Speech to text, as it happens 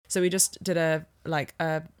So we just did a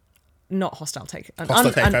not hostile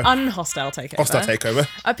takeover. An unhostile takeover. Hostile takeover.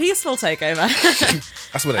 A peaceful takeover.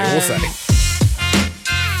 That's what they all say.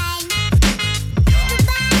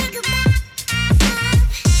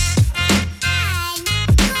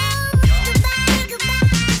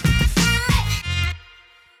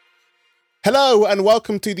 Hello and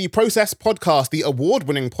welcome to the Process Podcast, the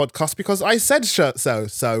award-winning podcast because I said so.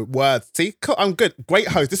 So words. See, I'm good. Great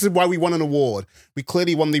host. This is why we won an award. We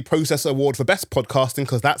clearly won the Process Award for Best Podcasting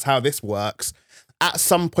because that's how this works. At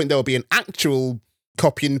some point, there will be an actual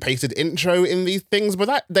copy and pasted intro in these things, but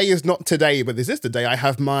that day is not today. But this is the day I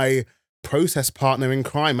have my process partner in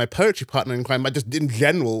crime, my poetry partner in crime, my just in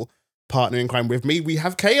general partner in crime with me. We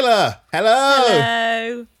have Kayla.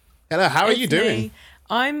 Hello. Hello. How are you doing? Me.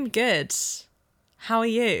 I'm good. How are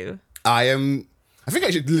you? I think I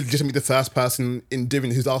should legitimately be the first person in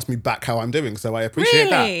doing who's asked me back how I'm doing, so I appreciate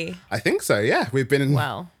that. I think so, yeah. We've been...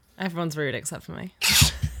 Well, everyone's rude except for me.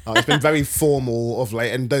 It's been very formal of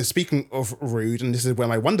late, and speaking of rude, and this is where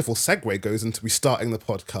my wonderful segue goes into restarting the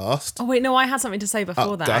podcast. Oh wait, no, I had something to say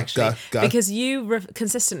before that, actually. Go. Because you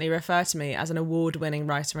consistently refer to me as an award-winning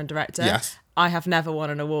writer and director. Yes. I have never won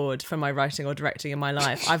an award for my writing or directing in my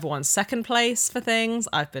life. I've won second place for things,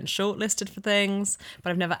 I've been shortlisted for things, but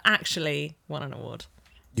I've never actually won an award.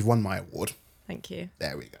 You've won my award. Thank you.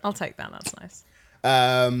 There we go. I'll take that, that's nice.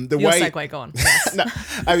 Your segue, go on. Yes. No,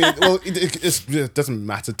 I mean, well, it doesn't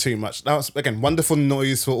matter too much. That was, again, wonderful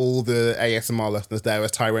noise for all the ASMR listeners there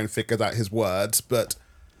as Tyrone figures out his words, but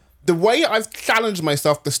the way I've challenged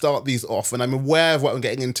myself to start these off, and I'm aware of what I'm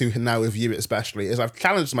getting into now with you especially, is I've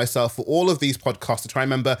challenged myself for all of these podcasts to try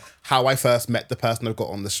and remember how I first met the person I've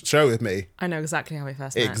got on the show with me. I know exactly how we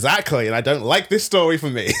first met. Exactly, and I don't like this story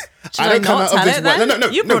for me. Should I not tell it then? No.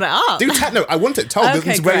 You brought it up. No, I want it told. Okay,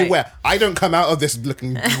 This is very aware. I don't come out of this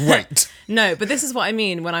looking great. No, but this is what I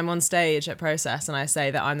mean when I'm on stage at Process and I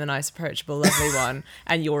say that I'm the nice, approachable, lovely one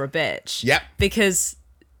and you're a bitch. Yep. Because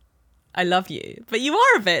I love you, but you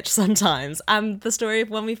are a bitch sometimes. And the story of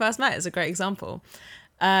when we first met is a great example.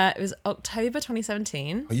 It was October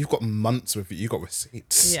 2017. Oh, you've got months with it. You've got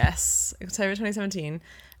receipts. Yes, October 2017.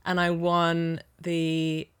 And I won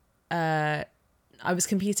the... I was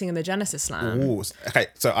competing in the Genesis Slam. Ooh, okay,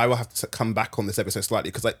 so I will have to come back on this episode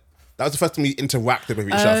slightly because that was the first time we interacted with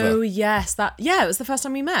each other. Oh, yes. It was the first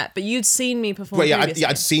time we met, but you'd seen me perform previously.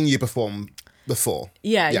 I'd seen you perform before.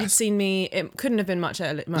 Yeah, yes. You'd seen me. It couldn't have been much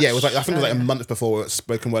earlier. Yeah, it was I think it was a month before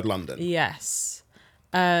Spoken Word London. Yes.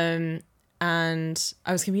 And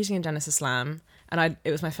I was competing in Genesis Slam, and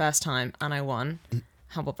it was my first time, and I won.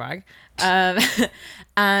 Humble brag.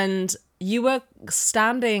 And you were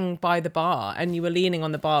standing by the bar, and you were leaning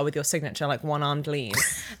on the bar with your signature, like one-armed lean.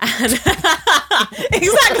 And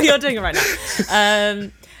exactly, you're doing it right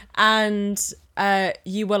now. And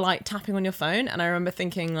you were like tapping on your phone, and I remember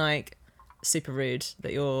thinking like, super rude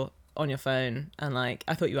that you're on your phone, and like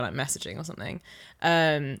I thought you were like messaging or something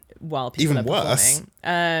while people even are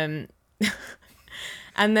performing.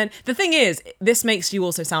 And then the thing is, this makes you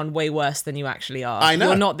also sound way worse than you actually are. I know.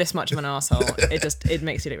 You're not this much of an asshole. It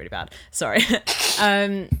makes you look really bad. Sorry.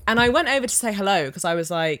 And I went over to say hello because I was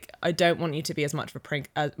like, I don't want you to be as much of a prick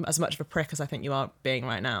as I think you are being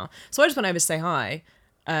right now. So I just went over to say hi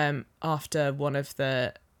after one of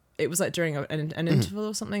the... It was like during an interval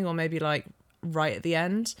or something, or maybe like right at the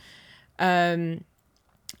end. And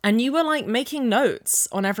you were like making notes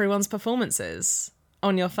on everyone's performances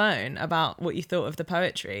on your phone about what you thought of the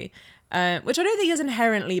poetry, which I don't think is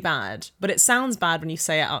inherently bad, but it sounds bad when you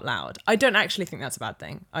say it out loud. I don't actually think that's a bad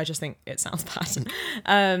thing. I just think it sounds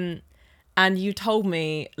bad. And you told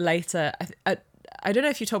me later... I don't know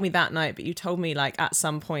if you told me that night, but you told me like at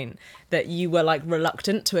some point that you were like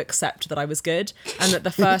reluctant to accept that I was good, and that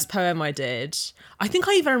the first poem I did, I think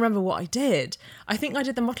I even remember what I did. I think I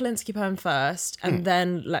did the Motolinsky poem first, and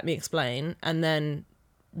then Let Me Explain, and then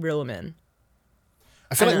Real Women.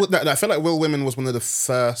 I feel like Real Women was one of the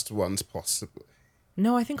first ones, possibly.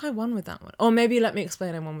 No, I think I won with that one. Or maybe Let Me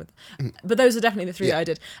Explain I won with... But those are definitely the three that I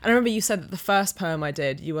did. And I remember you said that the first poem I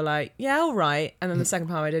did, you were like, yeah, all right. And then the second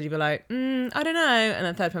poem I did, you were like, I don't know. And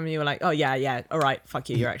then the third poem you were like, oh, yeah, all right, fuck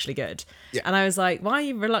you, you're actually good. Yeah. And I was like, why are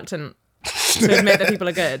you reluctant to admit that people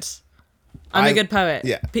are good? I'm a good poet.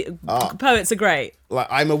 Yeah. Poets are great. Like,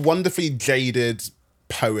 I'm a wonderfully jaded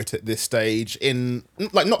poet at this stage in...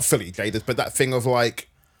 Like, not fully jaded, but that thing of like...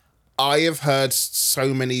 I have heard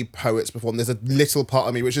so many poets before, and there's a little part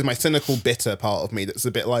of me, which is my cynical, bitter part of me, that's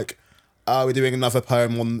a bit like, oh, we're doing another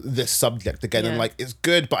poem on this subject again, and like, it's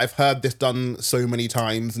good, but I've heard this done so many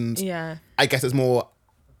times, and I guess it's more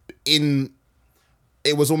in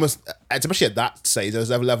it was almost, especially at that stage, there was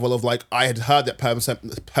a level of like, I had heard that poem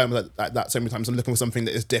like that so many times. I'm looking for something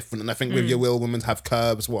that is different. And I think with Your Will Women Have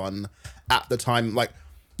Curves one, at the time, like,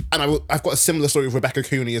 and I've got a similar story with Rebecca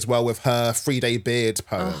Cooney as well with her 3-Day Beard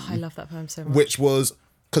poem. Oh, I love that poem so much. Which was,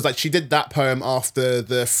 because like she did that poem after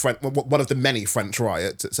the one of the many French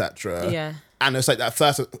riots, etc. Yeah. And it was like, at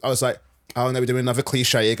first I was like, oh no, we're doing another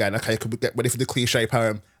cliche again. Okay, could we get ready for the cliche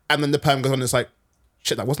poem? And then the poem goes on and it's like,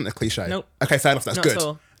 shit, that wasn't a cliche. Nope. Okay, fair enough, that's Not good. at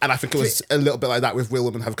all. And I think it was a little bit like that with Will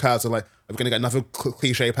Women Have Curves. So like, we're going to get another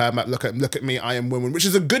cliche poem, like, look at me, I am woman, which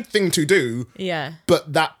is a good thing to do. Yeah.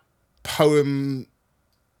 But that poem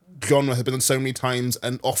genre has been done so many times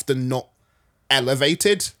and often not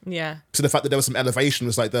elevated. Yeah. So the fact that there was some elevation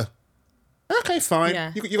was like okay, fine.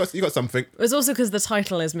 Yeah. You got something. It was also because the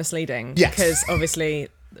title is misleading. Yes. Because obviously,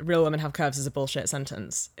 Real Women Have Curves is a bullshit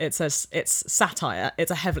sentence. It's satire.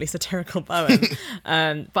 It's a heavily satirical poem.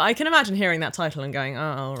 But I can imagine hearing that title and going,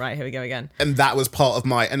 oh, right, here we go again. And that was part of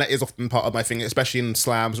and that is often part of my thing, especially in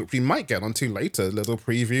slams, which we might get onto later. Little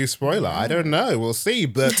preview spoiler. I don't know. We'll see.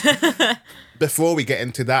 But before we get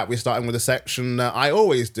into that, we're starting with a section that I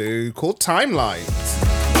always do called Timelines.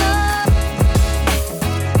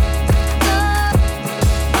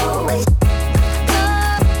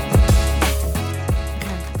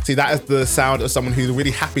 See, that is the sound of someone who's really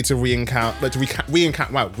happy to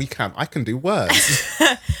I can do words.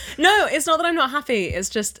 No, it's not that I'm not happy. It's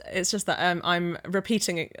just that I'm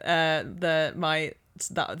repeating the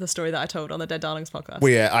story that I told on the Dead Darlings podcast.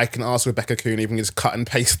 Well, yeah, I can ask Rebecca Cooney, even just cut and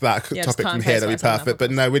paste that topic from here, that'd be perfect. But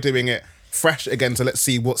no, we're doing it fresh again, so let's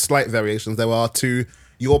see what slight variations there are to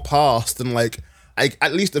your past. And like,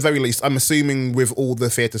 at least, at the very least, I'm assuming with all the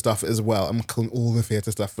theatre stuff as well. I'm calling all the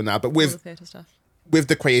theatre stuff for now, but with all the theatre stuff. With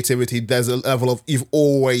the creativity, there's a level of, you've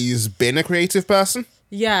always been a creative person?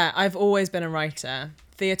 Yeah, I've always been a writer.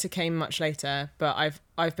 Theatre came much later, but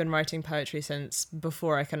I've been writing poetry since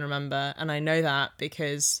before I can remember. And I know that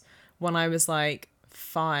because when I was like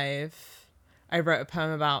 5, I wrote a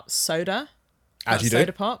poem about soda. As you do.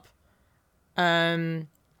 Soda pop. That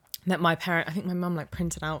I think my mum like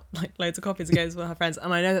printed out like loads of copies and gave to her friends.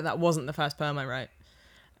 And I know that wasn't the first poem I wrote.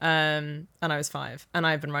 And I was 5, and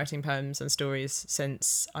I've been writing poems and stories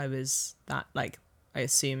since I was that, like, I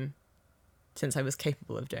assume since I was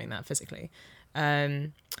capable of doing that physically.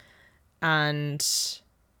 And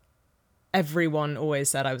everyone always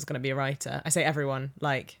said I was going to be a writer. I say everyone,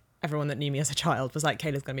 like everyone that knew me as a child was like,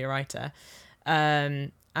 Kayla's going to be a writer.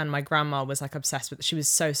 And my grandma was like obsessed with, she was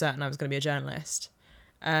so certain I was going to be a journalist.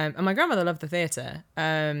 And my grandmother loved the theatre.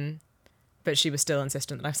 But she was still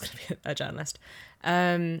insistent that I was going to be a journalist.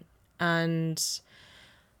 And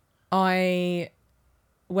I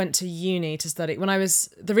went to uni to study.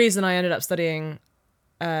 The reason I ended up studying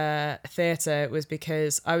theatre was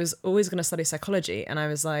because I was always going to study psychology. And I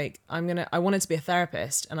was like, I wanted to be a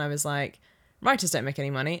therapist. And I was like, writers don't make any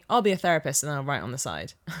money. I'll be a therapist and I'll write on the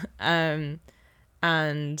side. And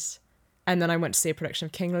then I went to see a production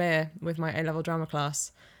of King Lear with my A-level drama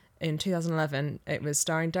class. In 2011, it was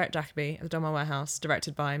starring Derek Jacobi at the Donmar Warehouse,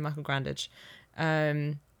 directed by Michael Grandage.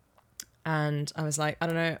 And I was like, I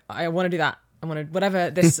don't know, I want to do that. I want to,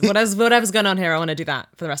 whatever's going on here, I want to do that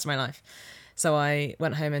for the rest of my life. So I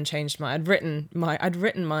went home and changed I'd written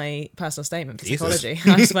my personal statement for psychology.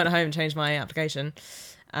 I just went home and changed my application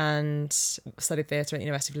and studied theatre at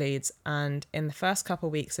University of Leeds. And in the first couple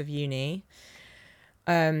of weeks of uni,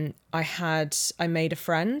 I made a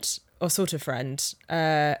friend, or sort of friend,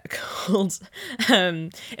 called,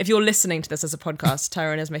 if you're listening to this as a podcast,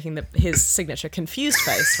 Tyrone is making his signature confused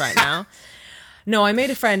face right now. No, I made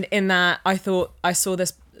a friend in that I thought I saw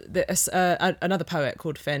another poet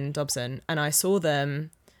called Finn Dobson, and I saw them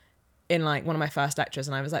in like one of my first lectures,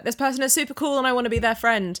 and I was like, this person is super cool and I want to be their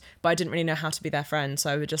friend, but I didn't really know how to be their friend.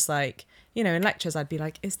 So I would just like, in lectures, I'd be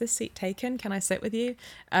like, is this seat taken? Can I sit with you?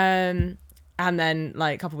 And then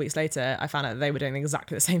like a couple of weeks later, I found out that they were doing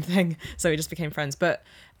exactly the same thing. So we just became friends. But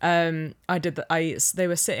they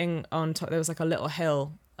were sitting on top, there was like a little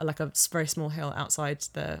hill, like a very small hill outside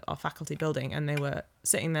our faculty building. And they were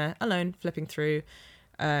sitting there alone, flipping through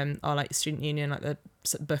our like student union, like the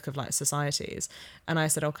book of like societies. And I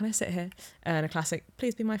said, oh, can I sit here? And a classic,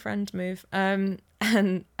 please be my friend move. And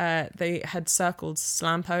they had circled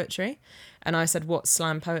slam poetry. And I said, what's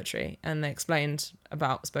slam poetry? And they explained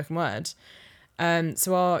about spoken word.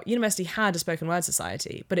 So our university had a spoken word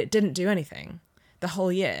society, but it didn't do anything the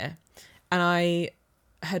whole year. And I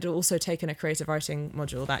had also taken a creative writing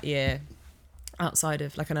module that year outside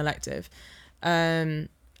of like an elective. And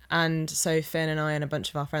so Finn and I and a bunch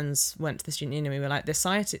of our friends went to the student union. We were like, the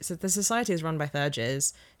society is run by third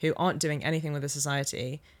years who aren't doing anything with the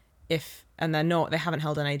society. and they haven't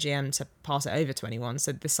held an AGM to pass it over to anyone.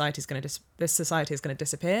 So this society is going to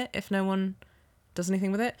disappear if no one does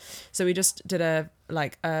anything with it. So we just did a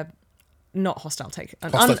not hostile take,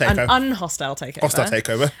 an unhostile takeover. Hostile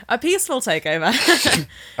takeover. A peaceful takeover.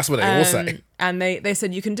 That's what they all say. And they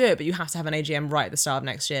said you can do it, but you have to have an AGM right at the start of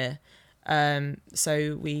next year.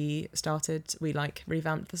 So we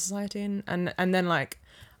revamped the society and then like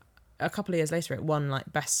a couple of years later it won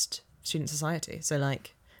like best student society. So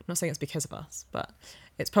like, I'm not saying it's because of us, but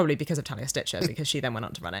it's probably because of Talia Stitcher because she then went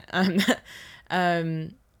on to run it.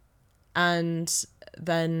 And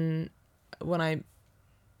then when I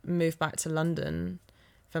moved back to London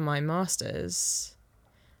for my masters,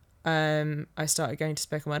 I started going to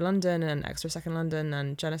Spoken Word London and Extra Second London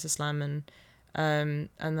and Genesis Slam and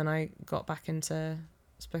then I got back into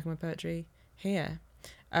spoken word poetry here.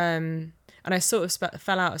 And I sort of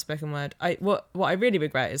fell out of spoken word. What I really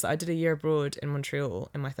regret is that I did a year abroad in Montreal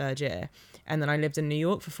in my third year, and then I lived in New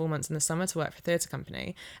York for 4 months in the summer to work for a theatre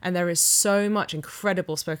company. And there's such an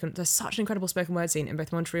incredible spoken word scene in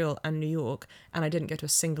both Montreal and New York, and I didn't go to a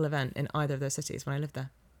single event in either of those cities when I lived there.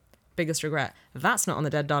 Biggest regret. That's not on the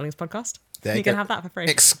Dead Darlings podcast. You can have that for free.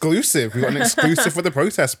 Exclusive. We've got an exclusive for the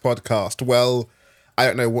Protest podcast. Well, I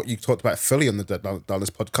don't know what you talked about fully on the Dead Darlings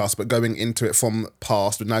podcast, but going into it from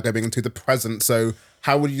past, but now going into the present. So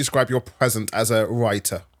how would you describe your present as a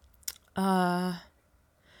writer? Well,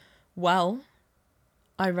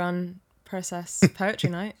 I run Process Poetry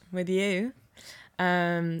Night with you.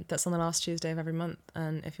 That's on the last Tuesday of every month.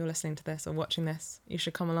 And if you're listening to this or watching this, you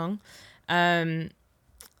should come along.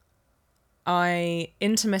 I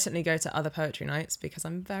intermittently go to other poetry nights because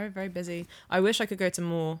I'm very, very busy. I wish I could go to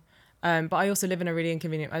more. But I also live in a really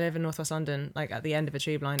inconvenient... I live in Northwest London, like at the end of a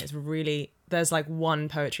tube line. There's like one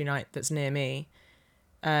poetry night that's near me,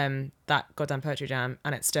 that goddamn poetry jam,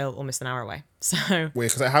 and it's still almost an hour away. So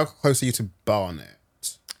weird, because how close are you to Barnet?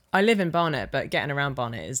 I live in Barnet, but getting around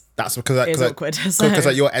Barnet is Because awkward.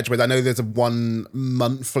 at your Edgewood, I know there's a one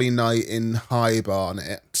monthly night in High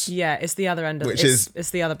Barnet. Yeah, it's the other end of it. It's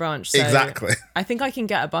the other branch. So exactly. I think I can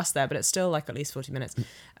get a bus there, but it's still like at least 40 minutes.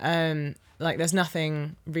 Like there's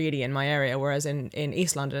nothing really in my area, whereas in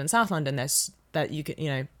East London and South London, there's that you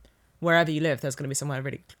can, wherever you live, there's going to be somewhere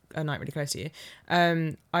a night really close to you.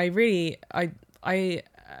 I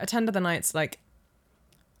attend other nights like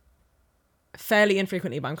fairly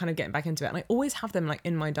infrequently, but I'm kind of getting back into it, and I always have them like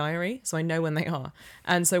in my diary, so I know when they are.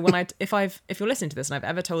 And so when if you're listening to this and I've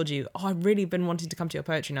ever told you, oh, I've really been wanting to come to your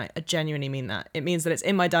poetry night, I genuinely mean that. It means that it's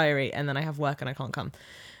in my diary, and then I have work and I can't come.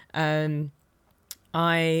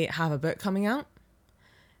 I have a book coming out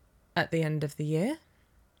at the end of the year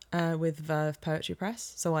with Verve Poetry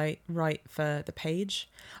Press. So I write for The Page.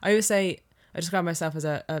 I always say, I describe myself as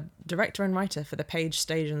a director and writer for The Page,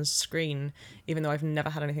 stage and screen, even though I've never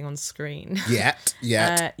had anything on screen. Yet.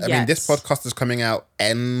 I mean, this podcast is coming out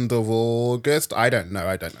end of August. I don't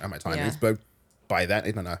know how my time is, but by then,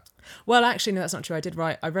 I don't know. Well, actually, no, that's not true. I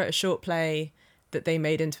wrote a short play that they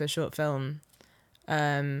made into a short film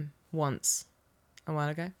once, a while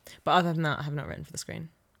ago. But other than that, I have not written for the screen.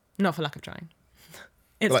 Not for lack of trying.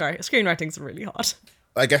 Screenwriting's really hard.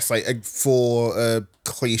 I guess like for not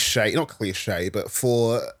cliche, but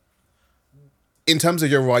for in terms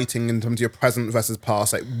of your writing, in terms of your present versus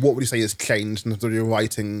past, like what would you say has changed in terms of your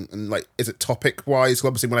writing, and like is it topic wise?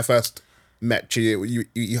 Obviously, when I first met you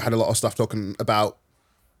had a lot of stuff talking about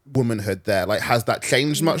womanhood there. Like, has that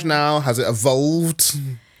changed much now? Has it evolved?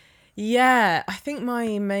 Yeah, I think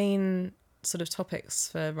my main sort of topics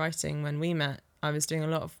for writing when we met, I was doing a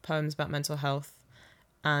lot of poems about mental health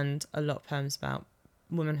and a lot of poems about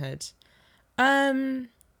womanhood. I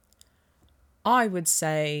would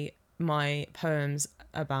say my poems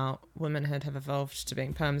about womanhood have evolved to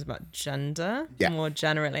being poems about gender more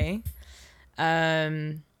generally.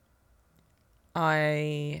 Primarily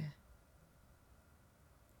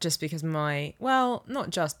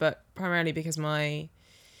because my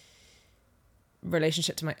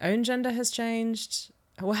relationship to my own gender has changed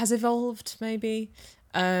or has evolved maybe.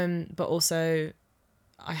 But also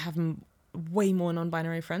I have way more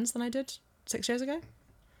non-binary friends than I did 6 years ago.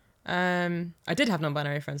 I did have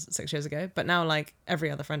non-binary friends 6 years ago, but now like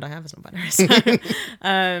every other friend I have is non-binary. So,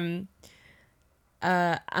 and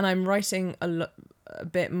I'm writing a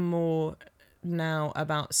bit more now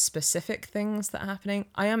about specific things that are happening.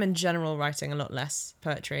 I am in general writing a lot less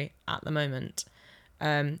poetry at the moment.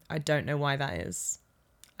 I don't know why that is.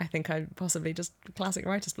 I think I possibly just classic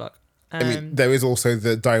writer's block. I mean, there is also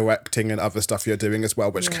the directing and other stuff you're doing as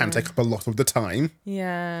well, which can take up a lot of the time.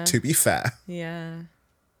 Yeah. To be fair. Yeah.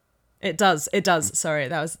 It does. Sorry,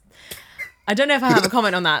 that was... I don't know if I have a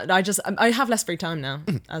comment on that. I have less free time now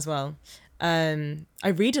as well. I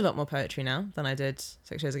read a lot more poetry now than I did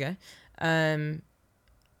 6 years ago. And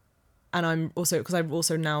I'm also, because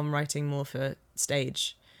I'm writing more for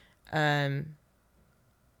stage, for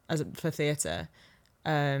theatre,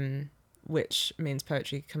 which means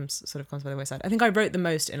poetry comes by the wayside. I think I wrote the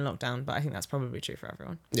most in lockdown, but I think that's probably true for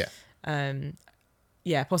everyone. Yeah.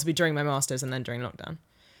 Possibly during my masters and then during lockdown.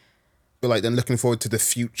 But like then looking forward to the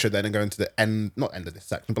future then and going to the not end of this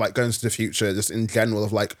section, but like going to the future just in general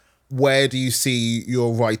of like, where do you see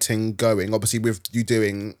your writing going? Obviously with you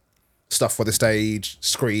doing stuff for the stage,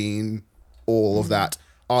 screen, all of that.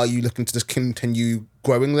 Are you looking to just continue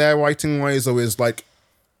growing there writing wise, or is like,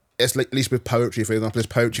 it's like, at least with poetry, for example, is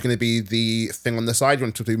poetry going to be the thing on the side? You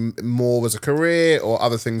want to do more as a career or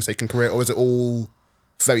other things taking career, or is it all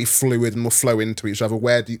very fluid and will flow into each other?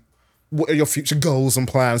 What are your future goals and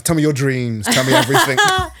plans? Tell me your dreams. Tell me everything.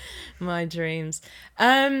 My dreams.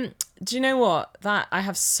 Do you know what? That I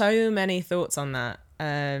have so many thoughts on that.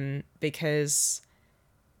 Because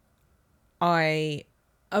many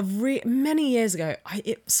years ago,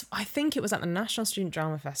 I think it was at the National Student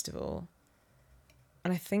Drama Festival,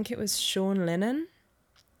 and I think it was Sean Lennon,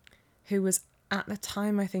 who was at the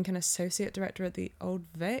time, I think, an associate director at the Old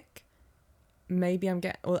Vic. Maybe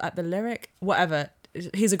or at the Lyric, whatever.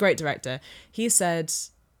 He's a great director. He said,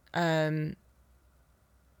 and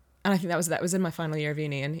I think that was in my final year of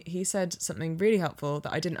uni, and he said something really helpful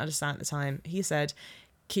that I didn't understand at the time. He said,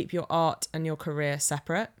 keep your art and your career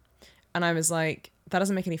separate. And I was like, that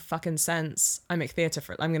doesn't make any fucking sense. I make theatre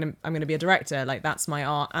for it. I'm gonna be a director. Like, that's my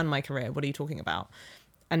art and my career. What are you talking about?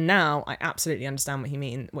 And now I absolutely understand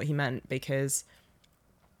what he meant, because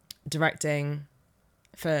directing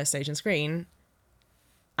for stage and screen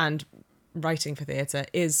and writing for theatre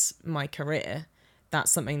is my career. That's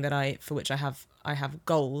something that for which I have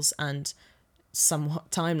goals and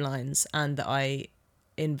somewhat timelines, and that I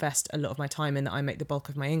invest a lot of my time in, that I make the bulk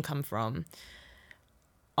of my income from.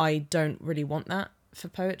 I don't really want that for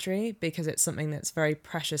poetry, because it's something that's very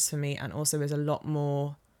precious for me, and also is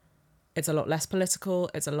it's a lot less political.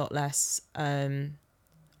 It's a lot less, I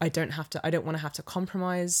don't want to have to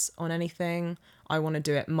compromise on anything. I want to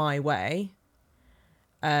do it my way.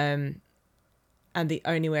 And the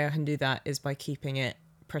only way I can do that is by keeping it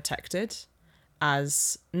protected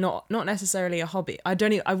as not necessarily a hobby. I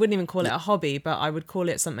wouldn't even call it a hobby, but I would call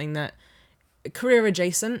it something that career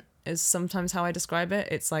adjacent is sometimes how I describe it.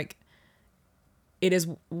 It's like,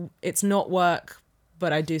 it's not work,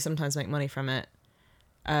 but I do sometimes make money from it.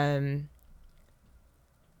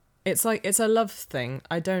 It's like, it's a love thing.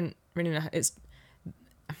 I don't really know.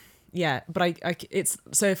 But it's,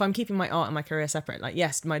 so if I'm keeping my art and my career separate, like,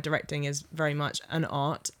 yes, my directing is very much an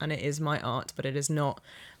art, and it is my art, but it is not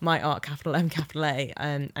my art, capital M, capital A,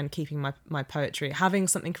 and keeping my poetry, having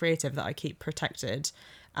something creative that I keep protected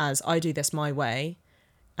as I do this my way.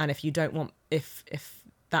 And if you don't want, if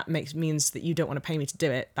that means that you don't want to pay me to do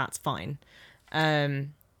it, that's fine.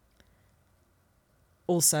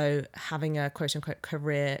 Also, having a quote unquote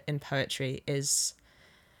career in poetry is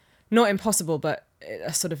not impossible, but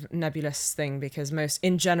a sort of nebulous thing, because most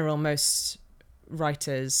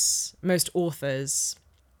writers, most authors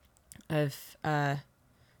of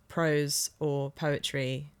prose or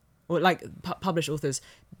poetry, or like published authors,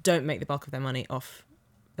 don't make the bulk of their money off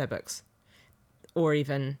their books or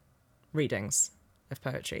even readings of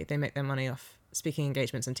poetry. They make their money off speaking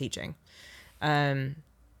engagements and teaching.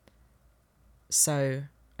 So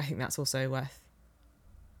I think that's also worth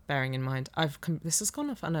bearing in mind. This has gone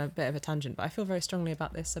off on a bit of a tangent, but I feel very strongly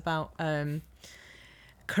about this, about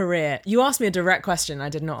career. You asked me a direct question, I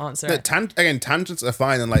did not answer it. Tangents are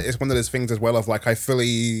fine, and like, it's one of those things as well of like, I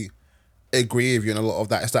fully agree with you in a lot of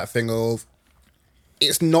that. It's that thing of,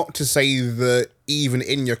 it's not to say that even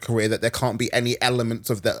in your career that there can't be any elements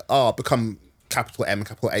of that become capital M,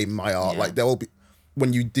 capital A, my art. Yeah. Like, there will be,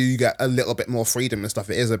 when you do get a little bit more freedom and stuff,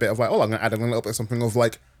 it is a bit of like, I'm going to add in a little bit of something of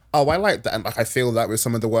like, I like that. And like, I feel that with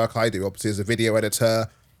some of the work I do, obviously as a video editor,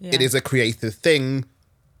 it is a creative thing,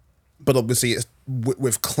 but obviously it's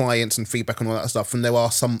with clients and feedback and all that stuff. And there are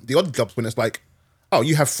the odd jobs when it's like,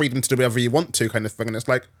 you have freedom to do whatever you want to, kind of thing. And it's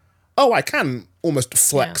like, I can almost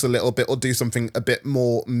flex a little bit or do something a bit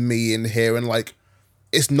more me in here. And like,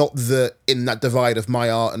 it's not in that divide of my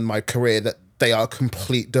art and my career that they are a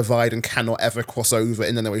complete divide and cannot ever cross over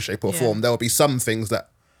in any way, shape or form. There will be some things that,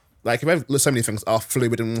 like, so many things are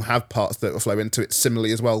fluid and will have parts that will flow into it.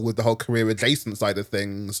 Similarly as well with the whole career adjacent side of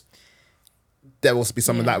things, there will also be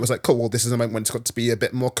something that was like, cool, well, this is a moment when it's got to be a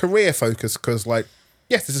bit more career focused, because like,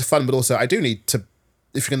 yes, this is fun, but also I do need to,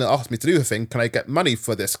 if you're going to ask me to do a thing, can I get money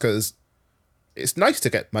for this? Because it's nice to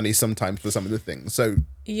get money sometimes for some of the things. So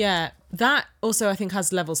Yeah, that also I think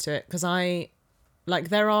has levels to it, because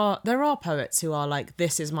there are poets who are like,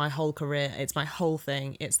 this is my whole career, it's my whole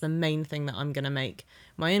thing, it's the main thing that I'm gonna make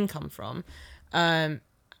my income from,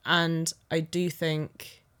 and I do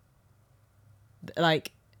think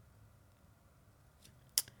like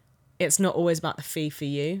it's not always about the fee for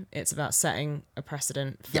you, it's about setting a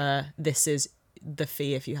precedent for this is the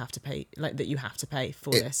fee if you have to pay, like that you have to pay for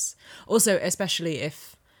this. Also, especially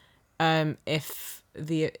if the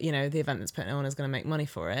the event that's putting on is going to make money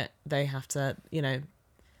for it, they have to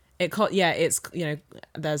it's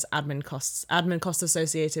there's admin costs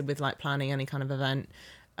associated with like planning any kind of event,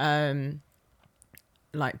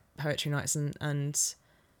 like poetry nights and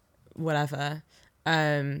whatever,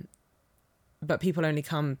 but people only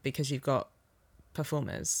come because you've got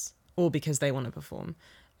performers or because they want to perform.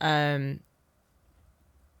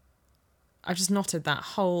 I've just knotted that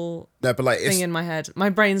whole thing in my head. My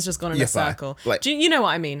brain's just gone in a circle. Like, do you know what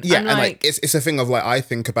I mean? Yeah, it's a thing of like, I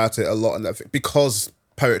think about it a lot, and because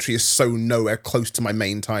poetry is so nowhere close to my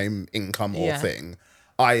main time income or thing,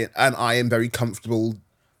 I am very comfortable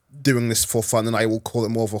doing this for fun, and I will call it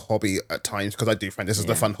more of a hobby at times, because I do find this is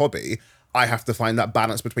a fun hobby. I have to find that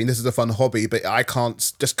balance between this is a fun hobby, but I can't,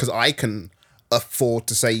 just because I can afford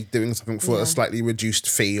to say doing something for a slightly reduced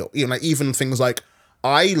fee, or even things like,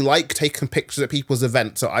 I like taking pictures at people's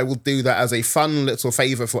events, so I will do that as a fun little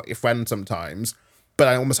favour for a friend sometimes, but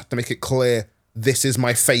I almost have to make it clear, this is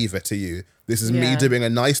my favour to you. This is me doing a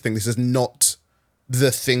nice thing. This is not the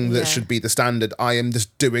thing that should be the standard. I am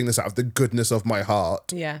just doing this out of the goodness of my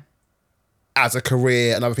heart. Yeah. As a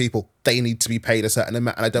career, and other people, they need to be paid a certain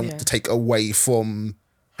amount, and I don't want to take away from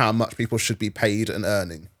how much people should be paid and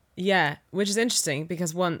earning. Yeah, which is interesting,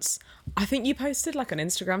 because once, I think you posted like an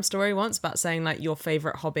Instagram story once about saying like your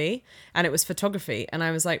favourite hobby, and it was photography, and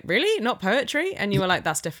I was like, really? Not poetry? And you were like,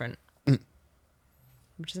 that's different.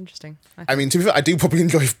 Which is interesting. I mean, to be fair, I do probably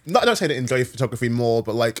enjoy, not say that I enjoy photography more,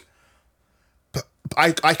 but like,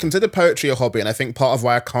 I consider poetry a hobby, and I think part of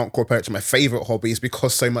why I can't call poetry my favourite hobby is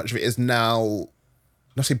because so much of it is now,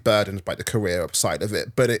 not say burdened by the career side of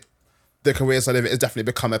it, but the career side of it has definitely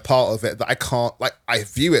become a part of it that I can't, like, I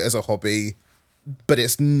view it as a hobby, but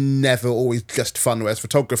it's never always just fun, whereas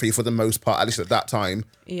photography, for the most part, at least at that time,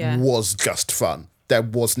 was just fun. There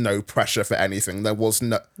was no pressure for anything. There was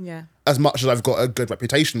no... Yeah. As much as I've got a good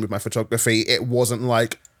reputation with my photography, it wasn't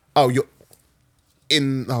like, oh, you're...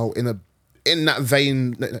 In that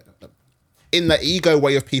vein... In the ego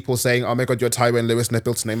way of people saying, oh my God, you're Tywin Lewis and I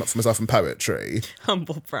built a name up for myself in poetry.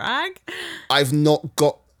 Humble brag. I've not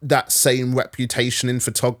got that same reputation in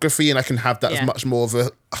photography, and I can have that as much more of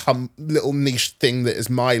a little niche thing that is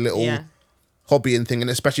my little hobby and thing, and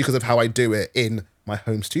especially because of how I do it in my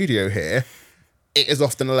home studio here, it is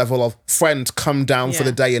often a level of, friend, come down for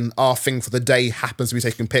the day, and our thing for the day happens to be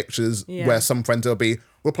taking pictures, where some friends will be,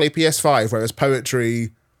 we'll play PS5, whereas poetry,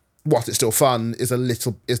 whilst it's still fun, is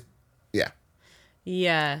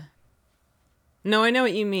Yeah. No, I know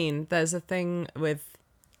what you mean. There's a thing with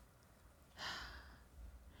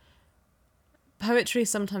poetry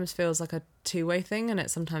sometimes feels like a two-way thing, and it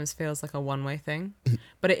sometimes feels like a one-way thing.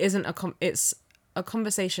 But it isn't it's a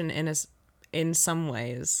conversation in some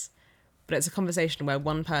ways, but it's a conversation where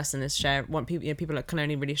one person is people that can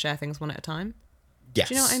only really share things one at a time. Yes.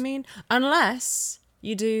 Do you know what I mean? Unless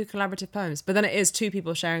you do collaborative poems, but then it is two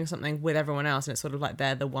people sharing something with everyone else, and it's sort of like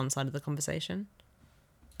they're the one side of the conversation.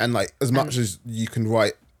 And like, as much as you can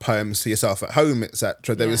write poems to yourself at home,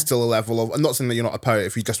 etc., there is still a level of, I'm not saying that you're not a poet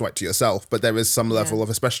if you just write to yourself, but there is some level of,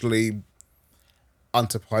 especially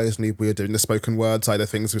unsurprisingly, we're doing the spoken word side of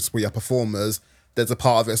things, which we are performers, there's a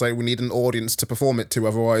part of it, it's like we need an audience to perform it to,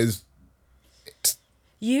 otherwise...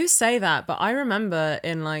 You say that, but I remember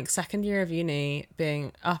in like second year of uni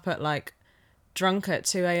being up at like drunk at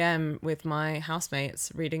 2 a.m. with my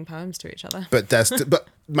housemates reading poems to each other. But but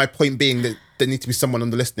my point being that there needs to be someone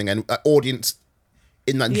on the listening and audience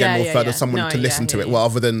in that general third of someone to listen to it,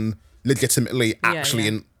 rather than legitimately actually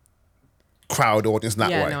in crowd audience in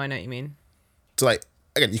that way. Yeah, no, I know what you mean. So like,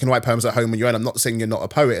 again, you can write poems at home when you're in. I'm not saying you're not a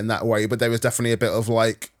poet in that way, but there is definitely a bit of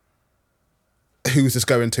like, who's this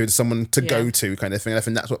going to someone to go to kind of thing. And I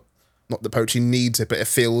think that's what, not that poetry needs it, but it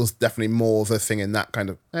feels definitely more of a thing in that kind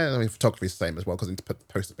of, I mean, photography is the same as well, because I need to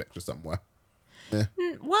post a picture somewhere. Yeah.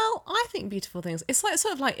 Well, I think beautiful things, it's like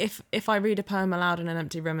sort of like if I read a poem aloud in an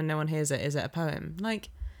empty room and no one hears it, is it a poem? Like,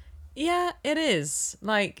 yeah, it is.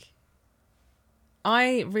 Like,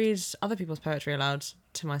 I read other people's poetry aloud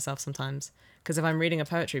to myself sometimes, because if I'm reading a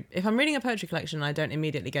poetry collection and I don't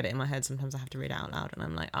immediately get it in my head, sometimes I have to read it out loud and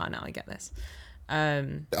I'm like, oh no, I get this.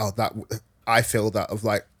 I feel that of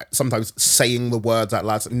like sometimes saying the words out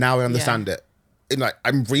loud. Now I understand it. And like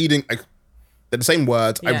I'm reading, they're the same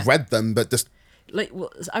words. Yeah. I've read them, but just Like,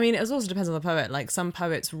 well, I mean, it also depends on the poet. Like some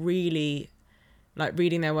poets really, like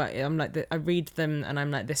reading their work. I'm like, I read them and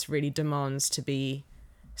I'm like, this really demands to be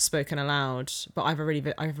spoken aloud. But I have a really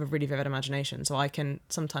vivid imagination, so I can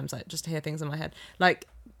sometimes like just hear things in my head. Like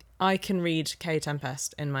I can read K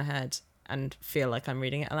Tempest in my head and feel like I'm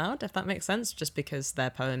reading it aloud, if that makes sense, just because their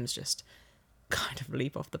poems just kind of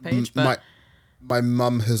leap off the page. But my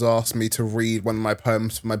mum has asked me to read one of my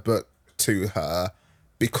poems for my book to her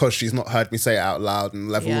because she's not heard me say it out loud, and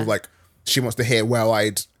level of like she wants to hear where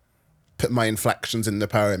I'd put my inflections in the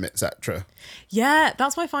poem, etc. Yeah,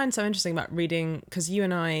 that's what I find so interesting about reading, because you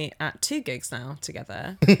and I at 2 gigs now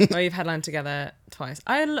together, where we've headlined together twice.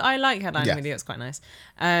 I like headlining with you, it's quite nice.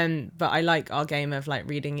 But I like our game of like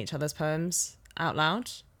reading each other's poems out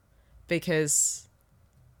loud, because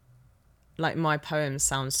like my poems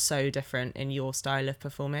sound so different in your style of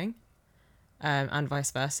performing, and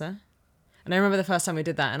vice versa. And I remember the first time we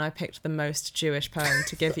did that, and I picked the most Jewish poem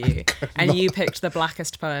to give you, and you picked the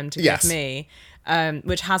blackest poem to give me,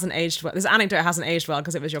 which hasn't aged well. This anecdote hasn't aged well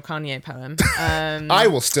because it was your Kanye poem. I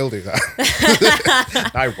will still do that.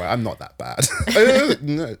 I'm not that bad.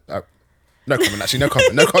 No comment, actually. No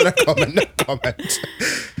comment.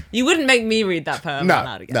 You wouldn't make me read that poem out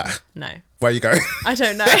loud again. No. Where are you going? I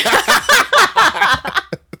don't know.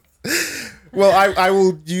 Well, I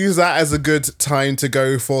will use that as a good time to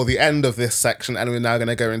go for the end of this section, and we're now going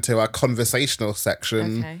to go into our conversational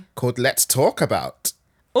section called Let's Talk About.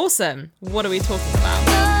 Awesome. What are we talking about?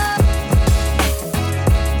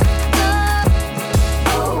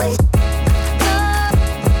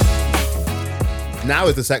 Now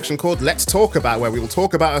is the section called Let's Talk About, where we will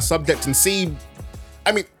talk about a subject and see...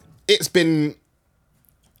 I mean, it's been...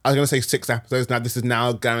 I was going to say 6 episodes. Now this is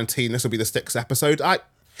now guaranteed. This will be the 6th episode.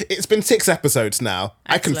 It's been 6 episodes now. Excellent.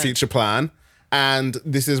 I can future plan. And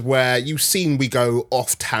this is where you've seen we go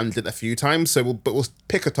off tangent a few times. So we'll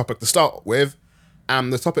pick a topic to start with.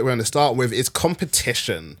 The topic we're going to start with is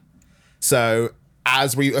competition. So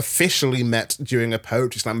as we officially met during a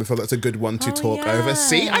poetry slam, I feel that's a good one to talk over.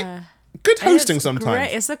 See, good hosting sometimes.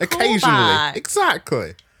 Great. It's a occasionally. Callback.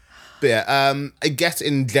 Exactly. But yeah, I guess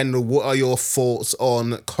in general, what are your thoughts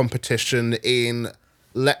on competition in,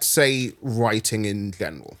 let's say, writing in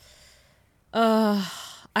general? I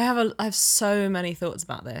have so many thoughts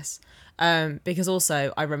about this, because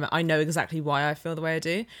also I know exactly why I feel the way I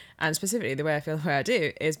do, and specifically the way I feel the way I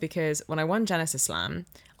do is because when I won Genesis Slam,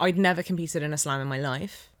 I'd never competed in a slam in my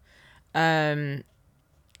life, and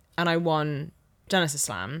I won Genesis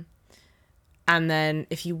Slam. And then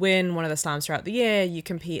if you win one of the slams throughout the year, you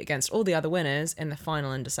compete against all the other winners in the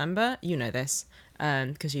final in December. You know this,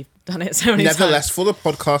 because you've done it so many times. Nevertheless, for the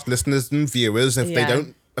podcast listeners and viewers, if they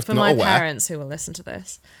don't, if for not my aware. parents who will listen to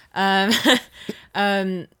this.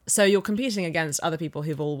 So you're competing against other people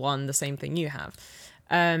who've all won the same thing you have.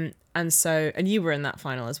 And you were in that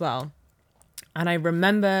final as well. And I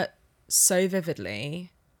remember so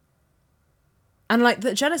vividly, and like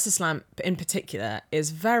the Genesis Slam in particular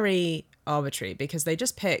is very arbitrary because they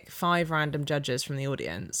just pick 5 random judges from the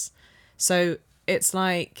audience. So it's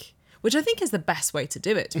like, which I think is the best way to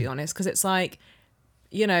do it, to be honest, because it's like,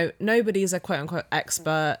 you know, nobody's a quote unquote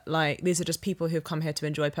expert. Like, these are just people who've come here to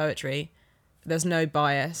enjoy poetry. There's no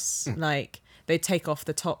bias. Like, they take off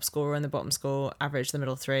the top scorer and the bottom score, average the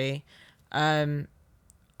middle 3. I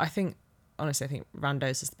think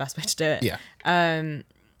randos is the best way to do it. Yeah.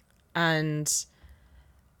 And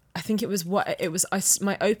I think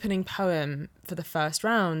my opening poem for the first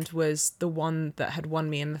round was the one that had won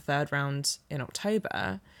me in the 3rd round in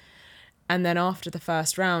October. And then after the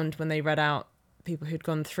first round, when they read out people who'd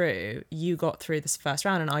gone through, you got through this first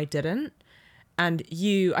round and I didn't. And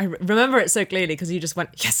I remember it so clearly because you just went,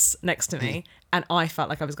 yes, next to me. And I felt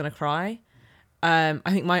like I was going to cry. I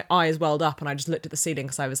think my eyes welled up and I just looked at the ceiling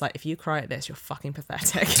because I was like, if you cry at this, you're fucking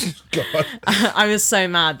pathetic. God. I was so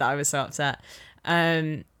mad that I was so upset.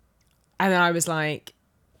 And then I was like,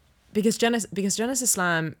 because Genesis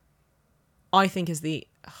Slam, I think is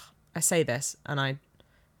I say this and I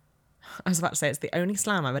was about to say it's the only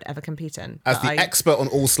slam I would ever compete in. As the expert on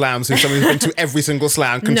all slams, who's someone who's been to every single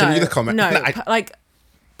slam, continue the comment. Like,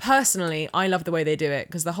 personally, I love the way they do it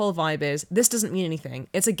because the whole vibe is, this doesn't mean anything.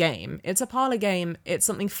 It's a game. It's a parlor game. It's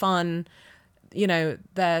something fun. You know,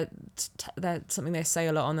 they're something they say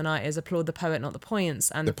a lot on the night is applaud the poet, not the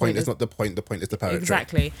points. And the point is not the point. The point is the poetry.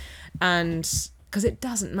 Exactly. And because it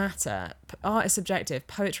doesn't matter. Art is subjective.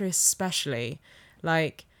 Poetry especially.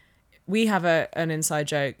 Like, we have an inside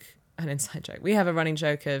joke. We have a running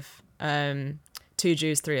joke of two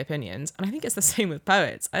Jews, three opinions. And I think it's the same with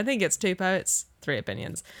poets. I think it's two poets, three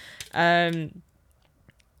opinions.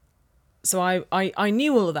 So I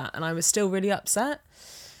knew all of that, and I was still really upset.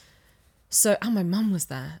 So, and my mum was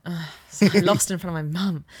there. So I lost in front of my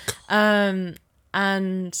mum.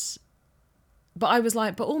 But I was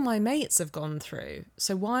like, but all my mates have gone through.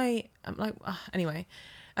 So why? I'm like, anyway.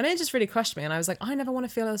 And it just really crushed me. And I was like, I never want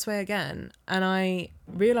to feel this way again. And I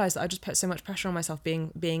realized that I just put so much pressure on myself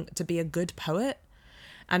being to be a good poet.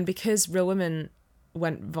 And because Real Women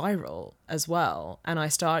went viral as well, and I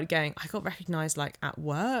got recognized like at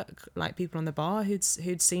work, like people on the bar who'd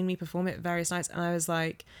seen me perform it various nights. And I was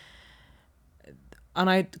like, and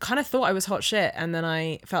I kind of thought I was hot shit. And then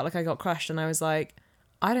I felt like I got crushed, and I was like,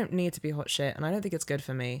 I don't need to be hot shit, and I don't think it's good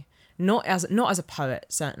for me. Not as a poet,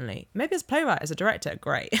 certainly. Maybe as a playwright, as a director,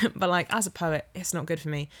 great. But like as a poet, it's not good for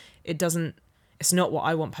me. It's not what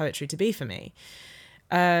I want poetry to be for me.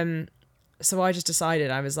 So I just decided,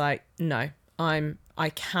 I was like, no, I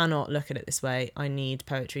cannot look at it this way. I need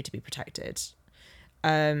poetry to be protected.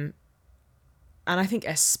 And I think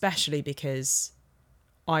especially because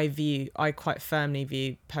I quite firmly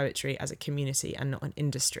view poetry as a community and not an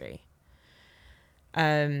industry.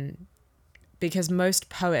 Because most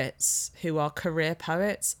poets who are career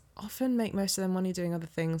poets often make most of their money doing other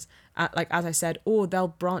things, like as I said, or they'll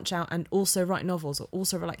branch out and also write novels, or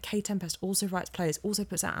also like Kay Tempest also writes plays, also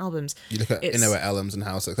puts out albums. You look at Inoue Ellams and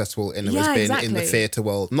how successful Inoue has been in the theatre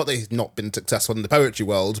world. Not that he's not been successful in the poetry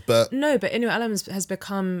world, but no, but Inoue Ellams has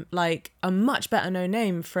become like a much better known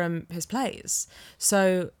name from his plays.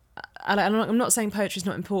 So I'm not saying poetry is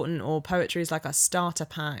not important, or poetry is like a starter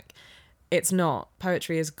pack. It's not.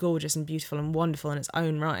 Poetry is gorgeous and beautiful and wonderful in its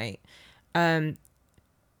own right.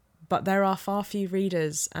 But there are far few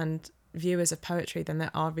readers and viewers of poetry than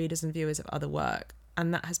there are readers and viewers of other work.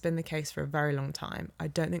 And that has been the case for a very long time. I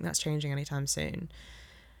don't think that's changing anytime soon.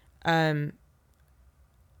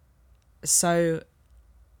 So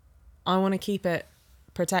I want to keep it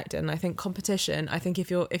protected. And I think competition, I think if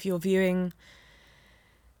you're viewing,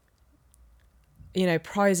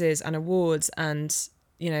 prizes and awards and,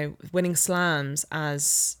 winning slams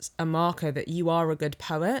as a marker that you are a good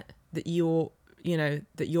poet, that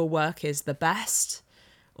that your work is the best,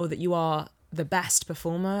 or that you are the best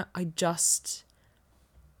performer, I don't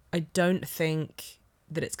think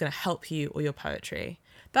that it's going to help you or your poetry.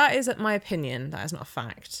 That is my opinion. That is not a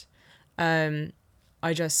fact. I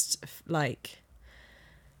just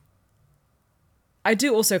I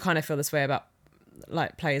do also kind of feel this way about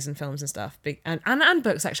like plays and films and stuff, and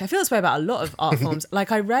books. Actually, I feel this way about a lot of art forms.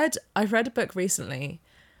 Like I read a book recently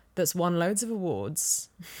that's won loads of awards.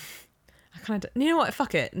 I kind of, what?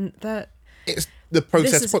 Fuck it. It's the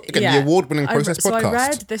process. The award-winning process podcast. So I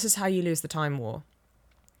read "This Is How You Lose the Time War,"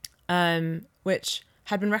 which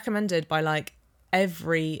had been recommended by like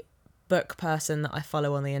every book person that I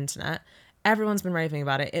follow on the internet. Everyone's been raving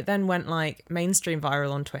about it. It then went like mainstream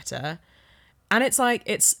viral on Twitter, and it's like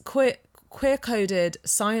it's queer-coded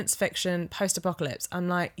science fiction post-apocalypse. I'm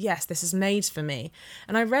like, yes, this is made for me.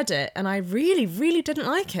 And I read it, and I really, really didn't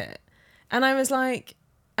like it. And I was like,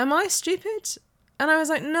 am I stupid? And I was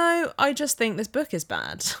like, no, I just think this book is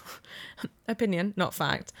bad. Opinion, not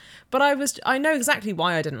fact. But I know exactly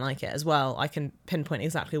why I didn't like it as well. I can pinpoint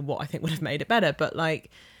exactly what I think would have made it better. But like,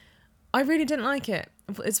 I really didn't like it.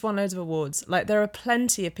 It's won loads of awards. Like, there are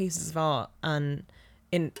plenty of pieces of art and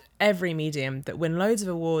in every medium that win loads of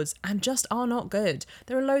awards and just are not good.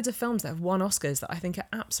 There are loads of films that have won Oscars that I think are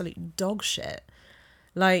absolute dog shit.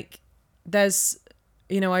 Like, there's,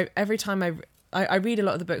 every time I read a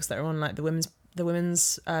lot of the books that are on like the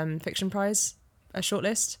women's fiction prize, a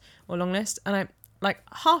shortlist or long list, and I like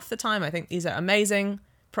half the time I think these are amazing,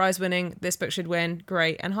 prize winning, this book should win,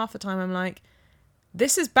 great, and half the time I'm like,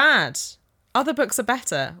 this is bad. Other books are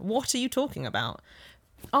better. What are you talking about?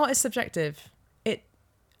 Art is subjective.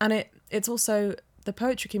 It's also, the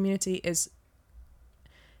poetry community is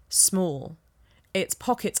small. It's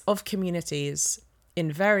pockets of communities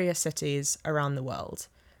in various cities around the world.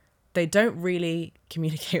 They don't really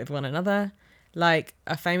communicate with one another. Like,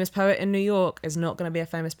 a famous poet in New York is not going to be a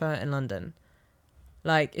famous poet in London.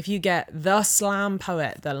 Like, if you get the slam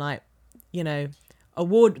poet, the like,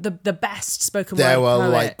 award, the best spoken word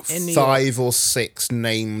poet in New York. There were like 5 or 6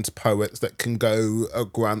 named poets that can go a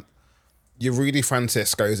grant. Your Rudy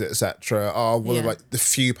Francisco's, etc., are one of like the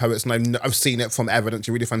few poets, and I've seen it from evidence.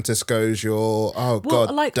 Your Rudy Francisco's,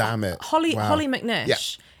 damn it, Holly McNish. Yeah.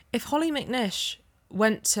 If Holly McNish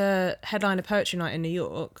went to headline a poetry night in New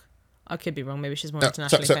York, I could be wrong. Maybe she's more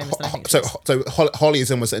internationally famous than I think. So Holly's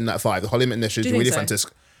almost in that 5. The Holly McNish is Rudy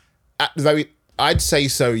Francisco. At the very, I'd say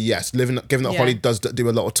so, yes. Given that Yeah. Holly does do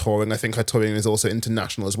a lot of touring, I think her touring is also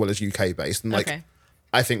international as well as UK based. And like, Okay.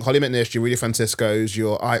 I think Holly McNish, Julia Francisco's,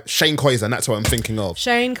 Shane Koizan, that's what I'm thinking of.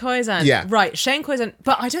 Shane Koizan. Yeah. Right, Shane Koizan.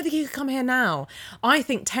 But I don't think he could come here now. I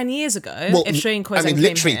think 10 years ago, if Shane Koizan came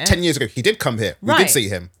literally here, 10 years ago, he did come here. We did Right. see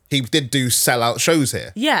him. He did do sellout shows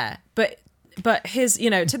here. yeah, but his,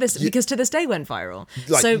 to this, because to this day went viral.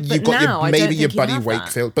 Like, So, but you've got now, I maybe don't your think Buddy he'd have that.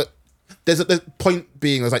 Wakefield, but there's the point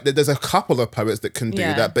being, is like, there's a couple of poets that can do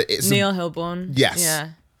Yeah. that, but it's... Neil Hilborn. Yes. Yeah.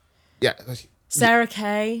 Yeah. Sarah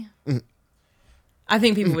Kay. I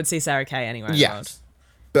think people would see Sarah Kay anywhere in the world. Yes.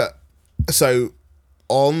 But, so,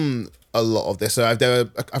 on a lot of this, so I've got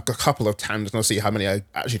a couple of tangents, and I'll see how many I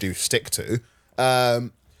actually do stick to.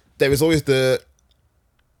 There is always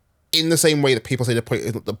in the same way that people say the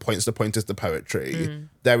point is the poetry,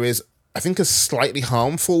 there is, I think, a slightly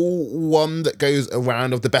harmful one that goes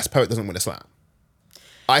around of the best poet doesn't win a slam.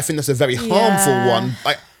 I think that's a very harmful one.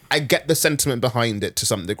 I get the sentiment behind it to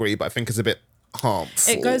some degree, but I think it's a bit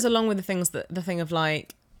harmful. It goes along with the thing of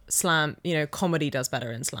like slam, comedy does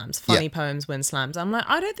better in slams. Funny poems win slams. I'm like,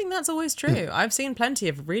 I don't think that's always true. I've seen plenty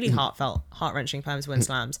of really heartfelt, heart-wrenching poems win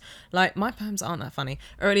slams. Like, my poems aren't that funny,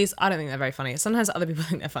 or at least I don't think they're very funny. Sometimes other people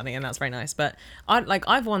think they're funny, and that's very nice. But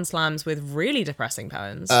I've won slams with really depressing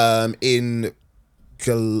poems. In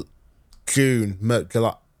June,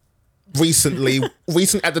 recently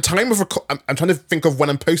at the time of I'm trying to think of when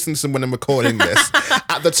I'm posting this and when I'm recording this.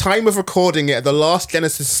 At the time of recording it, the last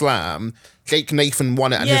Genesis Slam, Jake Nathan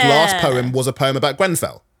won it, and his last poem was a poem about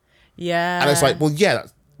Grenfell. Yeah. And it's like, well, yeah,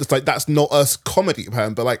 that's not a comedy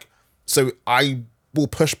poem, but like, so I will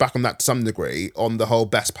push back on that to some degree on the whole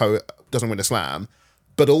best poet doesn't win a slam.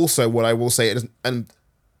 But also what I will say is, and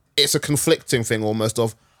it's a conflicting thing almost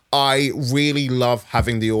of, I really love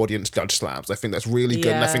having the audience judge slams. I think that's really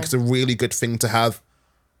good. And I think it's a really good thing to have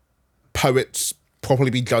poets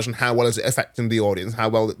properly be judged on how well is it affecting the audience, how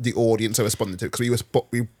well the audience are responding to it. Because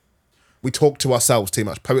we talk to ourselves too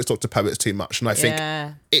much. Poets talk to poets too much. And I think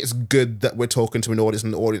it's good that we're talking to an audience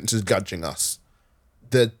and the audience is judging us.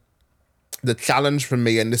 The challenge for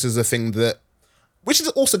me, and this is a thing that, which is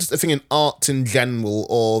also just a thing in art in general,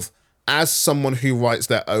 of as someone who writes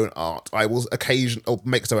their own art,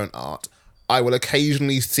 makes their own art, I will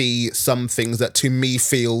occasionally see some things that to me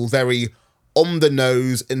feel very on the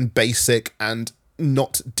nose and basic and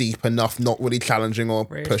not deep enough, not really challenging or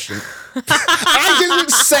pushing. I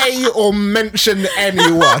didn't say or mention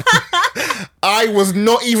anyone. I was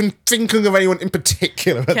not even thinking of anyone in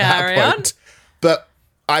particular at that point. But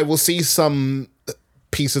I will see some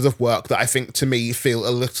pieces of work that I think to me feel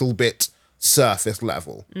a little bit surface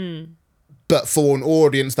level. But for an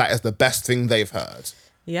audience, that is the best thing they've heard.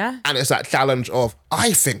 Yeah. And it's that challenge of,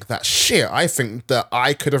 I think that shit. I think that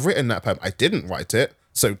I could have written that poem. I didn't write it.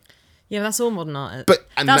 So... Yeah, that's all modern art is. But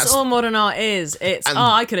that's all modern art is. It's,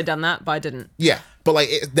 I could have done that, but I didn't. Yeah, but like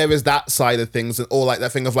there is that side of things, or like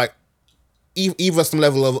that thing of like either some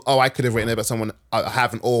level of, I could have written it, but someone I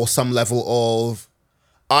haven't, or some level of,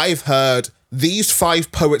 I've heard these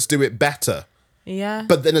 5 poets do it better. Yeah.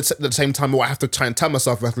 But then at the same time, I have to try and tell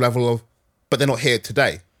myself that level of, but they're not here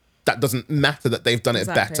today. That doesn't matter that they've done it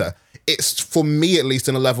better. It's, for me at least,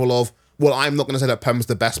 in a level of, well, I'm not going to say that poem's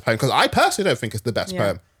the best poem, because I personally don't think it's the best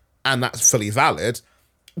poem. And that's fully valid,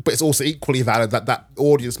 but it's also equally valid that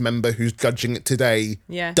audience member who's judging it today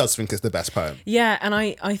does think it's the best poem. Yeah, and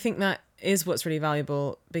I think that is what's really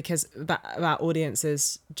valuable, because about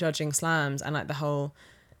audiences judging slams and like the whole...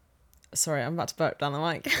 Sorry, I'm about to burp down the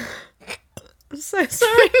mic. I'm so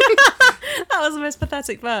sorry. That was the most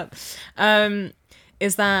pathetic burp.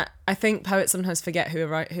 Is that I think poets sometimes forget who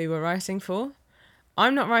we're writing for.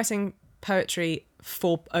 I'm not writing poetry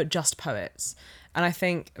for just poets. And I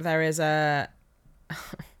think there is a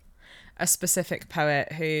specific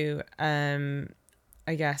poet who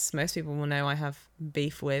I guess most people will know I have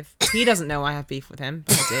beef with. He doesn't know I have beef with him,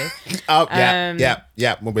 but I do.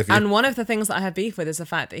 Yeah, we're with you. And one of the things that I have beef with is the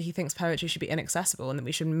fact that he thinks poetry should be inaccessible and that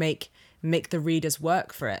we should make the readers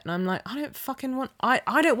work for it. And I'm like, I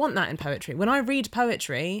don't want that in poetry. When I read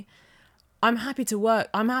poetry, I'm happy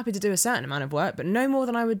to do a certain amount of work, but no more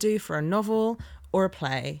than I would do for a novel or a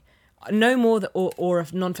play. No more or a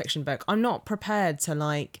non-fiction book. I'm not prepared to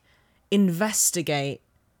like investigate,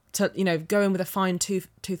 to go in with a fine tooth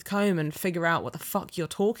comb and figure out what the fuck you're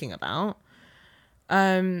talking about.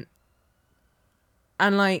 And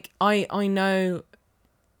like I know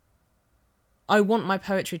I want my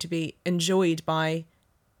poetry to be enjoyed by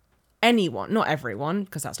anyone, not everyone,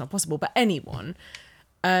 because that's not possible, but anyone.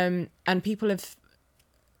 And people have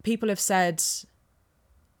said,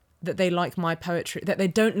 that they like my poetry, that they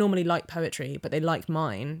don't normally like poetry, but they like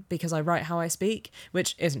mine because I write how I speak,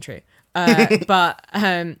 which isn't true. But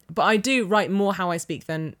I do write more how I speak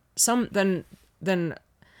than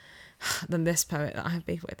this poet that I have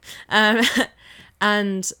beef with.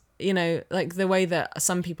 And, you know, like the way that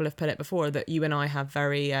some people have put it before, that you and I have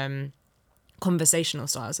very conversational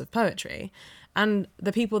styles of poetry. And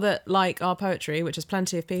the people that like our poetry, which is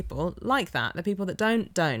plenty of people, like that. The people that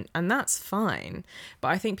don't. And that's fine. But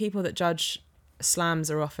I think people that judge slams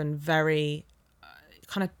are often very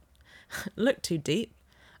kind of look too deep.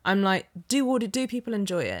 I'm like, do people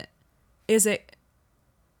enjoy it? Is it,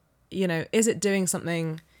 you know, is it doing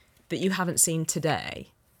something that you haven't seen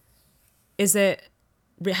today? Has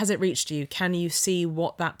it reached you? Can you see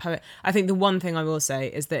what that poet... I think the one thing I will say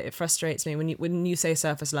is that it frustrates me when you say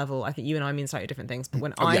surface level. I think you and I mean slightly different things, but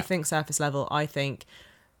when I think surface level, I think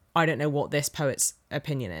I don't know what this poet's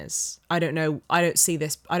opinion is. I don't see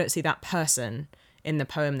that person in the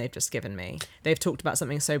poem they've just given me. They've talked about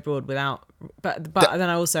something so broad without... But then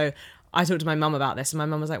I talked to my mum about this, and my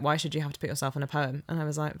mum was like, why should you have to put yourself in a poem? And I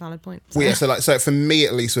was like, valid point. So. Well, yeah, so for me,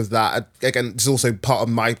 at least with that, again, it's also part of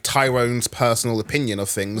my Tyrone's personal opinion of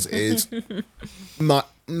things is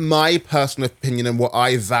my personal opinion and what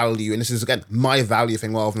I value, and this is, again, my value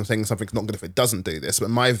thing rather than saying something's not good if it doesn't do this, but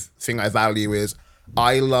my thing I value is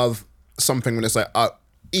I love something when it's like,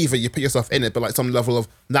 either you put yourself in it, but like some level of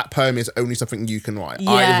that poem is only something you can write.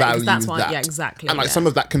 Yeah, I value that's why, that. Yeah, exactly. And like some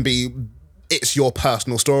of that can be... It's your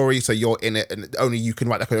personal story, so you're in it, and only you can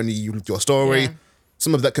write that. Only your story. Yeah.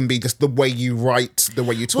 Some of that can be just the way you write, the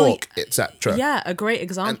way you talk, etc. Yeah, a great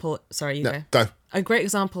example. Sorry, you go. A great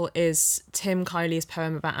example is Tim Kiley's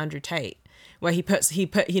poem about Andrew Tate, where he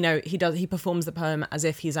performs the poem as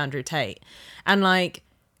if he's Andrew Tate, and like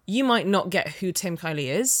you might not get who Tim Kiley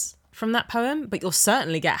is from that poem, but you'll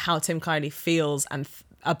certainly get how Tim Kiley feels and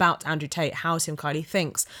about Andrew Tate, how Tim Kiley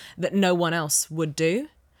thinks that no one else would do.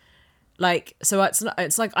 Like, so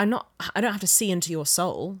it's like I don't have to see into your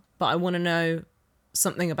soul, but I want to know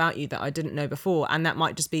something about you that I didn't know before, and that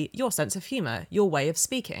might just be your sense of humor, your way of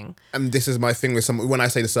speaking. And this is my thing with when I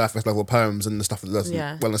say the surface level poems and the stuff that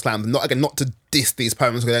doesn't well in slam, not to diss these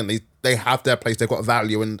poems, because they have their place, they've got a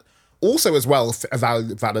value, and also as well a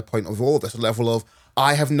valid point of all this, a level of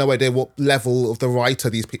I have no idea what level of the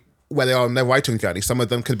writer these people, where they are in their writing journey. Some of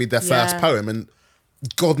them could be their first poem, and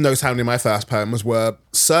God knows how many of my first poems were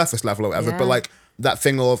surface level or whatever, but like that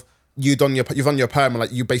thing of you've done your poem and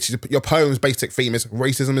like you basically your poem's basic theme is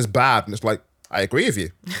racism is bad, and it's like I agree with you.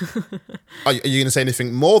 Are you going to say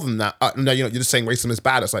anything more than that? No, you're not. You're just saying racism is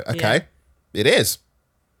bad. It's like okay, it is.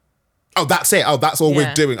 Oh, that's it. Oh, that's all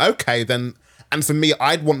we're doing. Okay, then. And for me,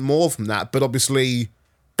 I'd want more from that, but obviously,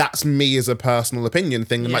 that's me as a personal opinion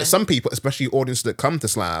thing. And like some people, especially audiences that come to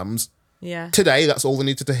slams, today that's all they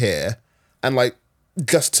needed to hear, and like.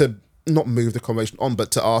 Just to not move the conversation on,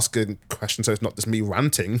 but to ask a question so it's not just me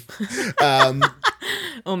ranting.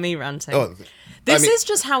 Or me ranting. This is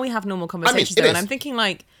just how we have normal conversations, though. And I'm thinking,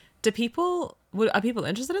 like, are people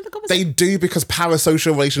interested in the conversation? They do, because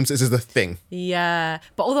parasocial relations is the thing. Yeah.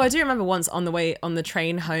 But although I do remember once on the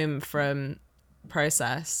train home from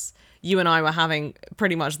Process, you and I were having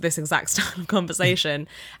pretty much this exact style of conversation,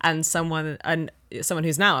 and someone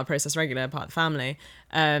who's now a Process regular, part of the family,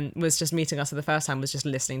 was just meeting us for the first time, was just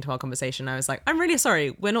listening to our conversation. I was like, I'm really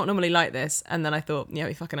sorry, we're not normally like this. And then I thought, yeah,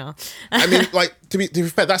 we fucking are. I mean, like, to be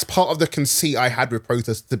fair, that's part of the conceit I had with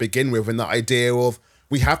Process to begin with, and the idea of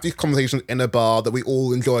we have these conversations in a bar that we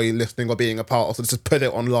all enjoy listening or being a part of, so just put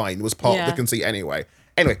it online was part of the conceit anyway.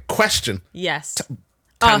 Anyway, question. Yes.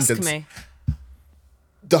 Ask me.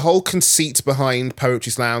 The whole conceit behind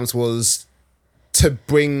Poetry Slams was to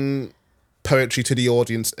bring poetry to the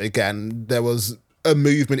audience again. There was a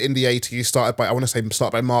movement in the 80s started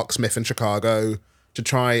by Mark Smith in Chicago to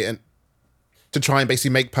try and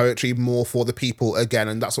basically make poetry more for the people again,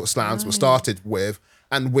 and that's what slams were started with.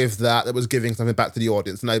 And with that, it was giving something back to the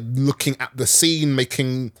audience. And I'm looking at the scene,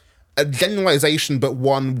 making a generalization, but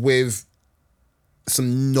one with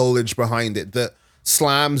some knowledge behind it, that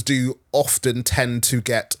slams do often tend to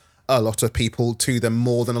get a lot of people to them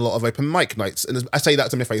more than a lot of open mic nights. And I say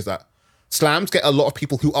that to rephrase that. Slams get a lot of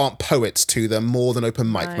people who aren't poets to them more than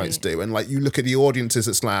open mic nights do. And like you look at the audiences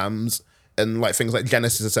at slams and like things like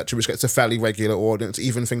Genesis, etc., which gets a fairly regular audience.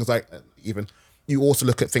 Even things like you also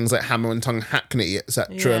look at things like Hammer and Tongue Hackney,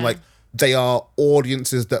 etc. And like they are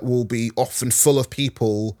audiences that will be often full of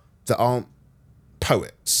people that aren't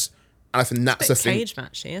poets. And I think that's a thing. Cage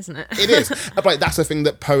matchy, isn't it? It is. But like that's the thing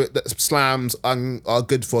that slams are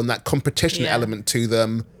good for, and that competition element to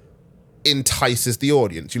them entices the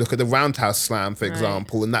audience. You look at the Roundhouse Slam, for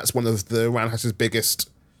example, and that's one of the Roundhouse's biggest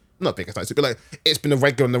not biggest night, but like it's been a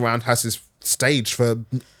regular in the Roundhouse's stage for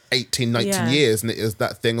 18, 19 years, and it is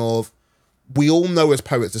that thing of we all know as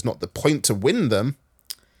poets it's not the point to win them,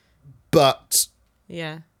 but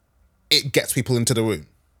it gets people into the room.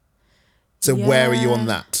 So where are you on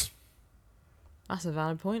that? That's a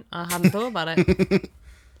valid point. I hadn't thought about it.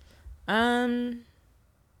 I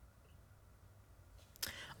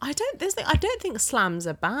don't think slams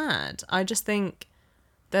are bad. I just think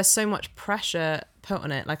there's so much pressure put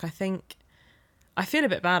on it. Like, I feel a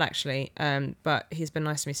bit bad actually, but he's been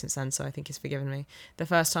nice to me since then, so I think he's forgiven me. The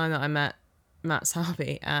first time that I met Matt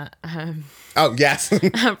Salby at oh yes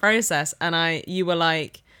at Process, and you were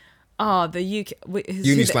like, oh, the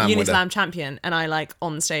Unislam champion, and I like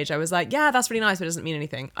on stage I was like, yeah, that's really nice, but it doesn't mean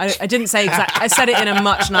anything. I didn't say I said it in a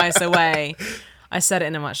much nicer way. I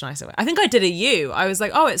think I did a you. I was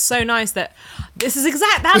like, oh, it's so nice that that's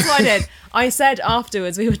what I did. I said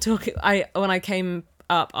afterwards, we were talking, when I came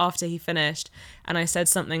up after he finished, and I said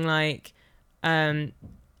something like, winning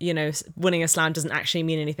a slam doesn't actually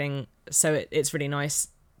mean anything, so it's really nice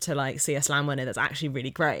to like see a slam winner that's actually really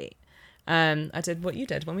great. I did what you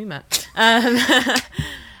did when we met. And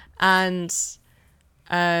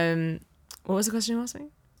what was the question you asked me?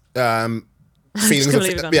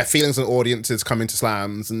 Feelings of audiences coming to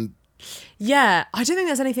slams, and I don't think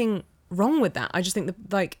there's anything wrong with that. I just think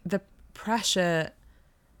the pressure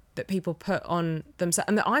that people put on themselves,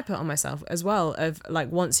 and that I put on myself as well, of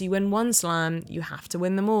like, once you win one slam you have to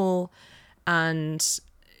win them all, and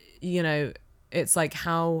it's like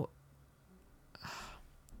how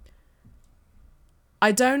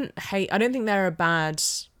I don't think they're a bad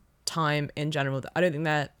time in general. I don't think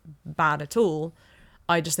they're bad at all.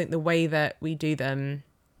 I just think the way that we do them,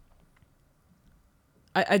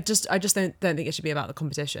 I just don't think it should be about the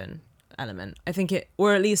competition element. I think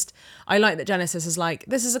or at least I like that Genesis is like,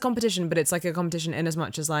 this is a competition, but it's like a competition in as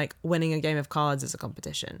much as like winning a game of cards is a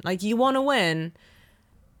competition. Like, you want to win,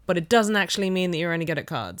 but it doesn't actually mean that you're only good at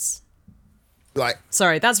cards. Like,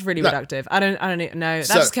 sorry, that's really reductive. I don't know. That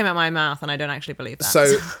just came out of my mouth, and I don't actually believe that.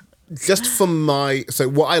 So just for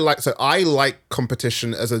I like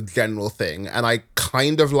competition as a general thing, and I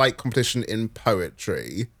kind of like competition in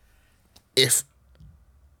poetry, if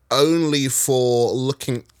only for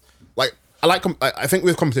looking like I think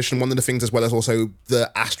with competition, one of the things as well as also the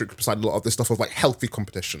asterisk beside a lot of this stuff of like healthy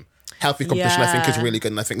competition. I think is really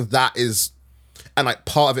good, and I think that is, and like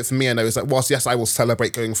part of it for me, I know, is like, whilst yes, I will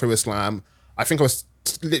celebrate going through a slam. I think I was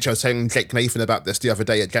saying Jake Nathan about this the other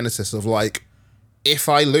day at Genesis of like, if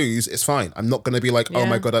I lose, it's fine. I'm not going to be like, oh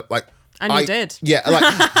my God, like. And you did. Yeah, like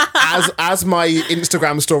as my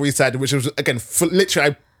Instagram story said, which was again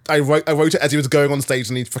literally I wrote it as he was going on stage,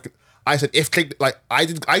 and I said, if Jake, like I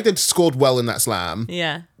did scored well in that slam.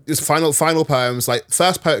 Yeah. It was final poems, like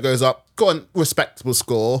first poet goes up, got a respectable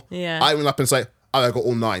score. Yeah. I went up and say, oh, I got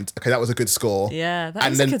all 9s. Okay, that was a good score. Yeah, that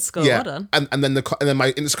was a good score. Yeah, well done. And then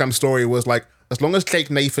my Instagram story was like, as long as Jake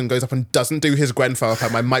Nathan goes up and doesn't do his Grenfell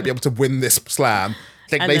poem, I might be able to win this slam.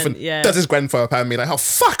 Jake Nathan does his Grenfell poem, me like, oh,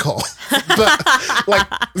 fuck off. But like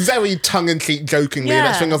very tongue-in-cheek, jokingly, and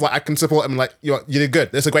that thing of like, I can support him, like, you did good.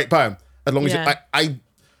 It's a great poem. As long as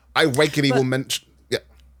I regularly will mention. Yeah,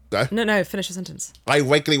 go. No, finish your sentence. I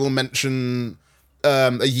regularly will mention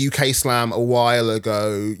a UK slam a while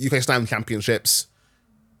ago, UK Slam Championships,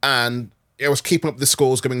 and I was keeping up the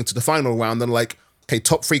scores going into the final round, and like, okay,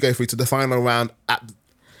 top 3 go through to the final round.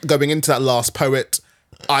 Going into that last poet,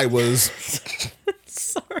 I was...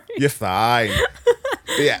 Sorry. You're fine.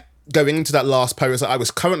 But yeah, going into that last poet, I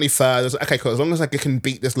was currently third. I was like, okay, cool, as long as I can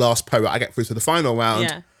beat this last poet, I get through to the final round.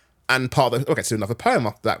 Yeah. And part of so another poem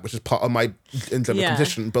after that, which is part of my internal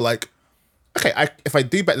competition. But like, okay, if I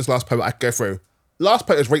do bet this last poet, I can go through. Last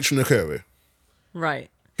poet is Rachel Nakuru. Right.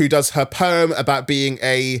 Who does her poem about being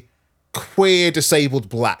a queer, disabled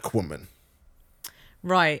black woman.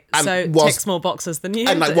 Right. And ticks more boxes than you.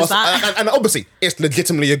 And and obviously, it's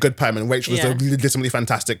legitimately a good poem, and Rachel is a legitimately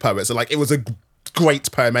fantastic poet. So like, it was a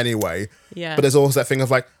great poem anyway. Yeah. But there's also that thing of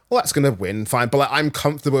like, well, that's gonna win, fine. But like, I'm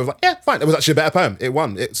comfortable with like, yeah, fine. It was actually a better poem. It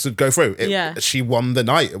won. It should go through. She won the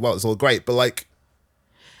night. Well, it's all great. But like,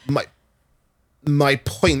 my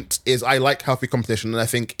point is, I like healthy competition, and I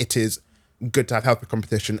think it is good to have healthy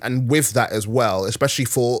competition. And with that as well, especially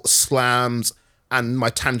for slams, and my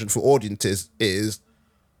tangent for audiences is,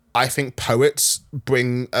 I think poets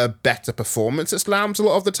bring a better performance at slams a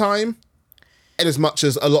lot of the time. In as much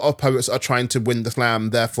as a lot of poets are trying to win the slam,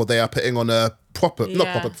 therefore they are putting on a not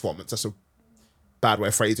proper performance, that's a bad way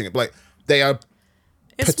of phrasing it, but like, they are...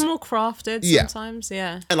 It's more crafted sometimes,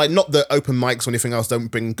 yeah. And like, not that open mics or anything else don't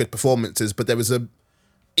bring good performances, but there is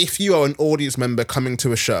if you are an audience member coming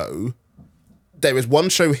to a show, there is one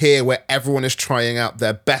show here where everyone is trying out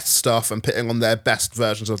their best stuff and putting on their best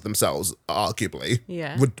versions of themselves, arguably.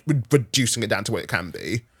 Yeah. Reducing it down to what it can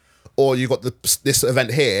be. Or you got this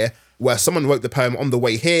event here where someone wrote the poem on the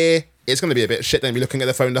way here. It's going to be a bit shit. They're going to be looking at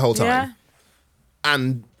their phone the whole time. Yeah.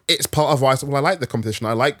 And it's part of why I like the competition.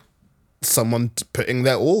 I like someone putting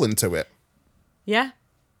their all into it. Yeah.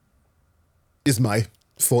 Is my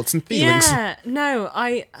thoughts and feelings. Yeah. No,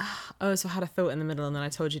 I also had a thought in the middle and then I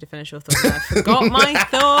told you to finish your thought and I forgot my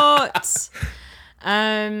thoughts.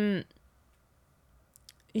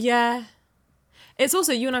 Yeah. It's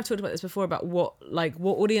also, you and I've talked about this before about what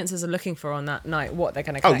audiences are looking for on that night, what they're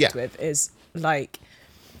going to connect with is like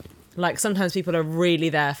sometimes people are really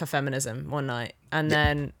there for feminism one night and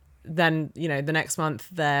then you know the next month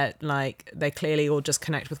they're like they clearly all just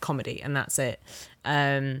connect with comedy and that's it,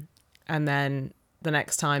 and then the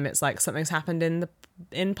next time it's like something's happened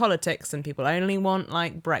in politics and people only want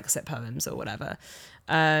like Brexit poems or whatever.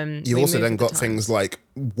 You also then got things like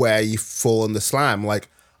where you fall in the slam, like,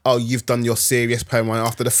 oh, you've done your serious poem right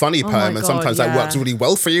after the funny poem, and sometimes that works really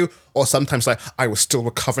well for you, or sometimes like, I was still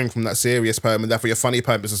recovering from that serious poem, and therefore your funny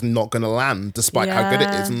poem is just not going to land, despite how good it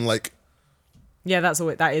is, and like... Yeah, that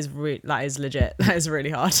is legit. That is really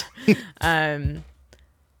hard.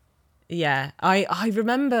 Yeah, I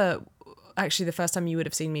remember, actually, the first time you would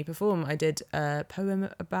have seen me perform, I did a poem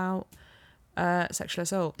about sexual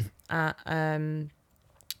assault at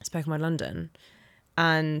Spoken Word London,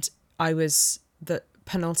 and I was the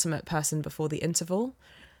penultimate person before the interval,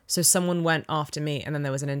 so someone went after me and then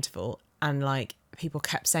there was an interval and like people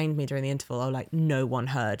kept saying to me during the interval, oh, like no one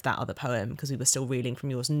heard that other poem because we were still reeling from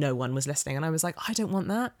yours, no one was listening. And I was like, I don't want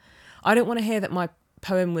that. I don't want to hear that my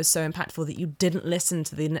poem was so impactful that you didn't listen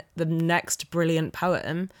to the next brilliant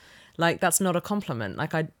poem. Like that's not a compliment.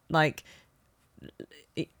 But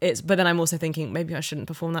then I'm also thinking maybe I shouldn't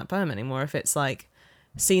perform that poem anymore if it's like,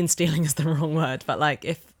 scene stealing is the wrong word, but like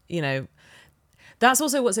if, you know, that's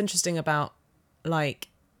also what's interesting about like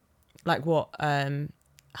what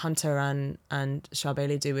Hunter and Shah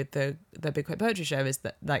Bailey do with the Big Quit Poetry Show is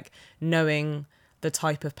that like knowing the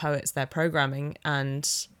type of poets they're programming and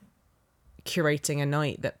curating a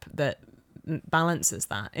night that balances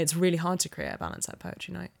that. It's really hard to create a balance at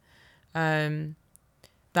poetry night.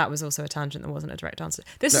 That was also a tangent that wasn't a direct answer.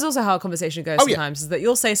 This is also how a conversation goes sometimes, is that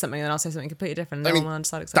you'll say something and I'll say something completely different and no one will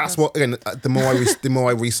decide exactly. That's what, again, the more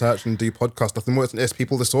I research and do podcast stuff, the more it's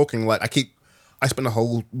people just talking. Like I spent a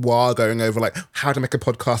whole while going over like how to make a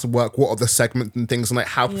podcast work, what are the segments and things, and like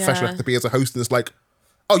how professional I have to be as a host. And it's like,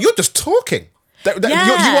 oh, you're just talking. You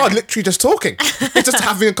are literally just talking. It's just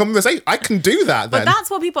having a conversation. I can do that then. But that's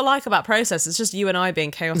what people like about Process. It's just you and I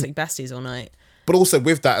being chaotic besties all night. But also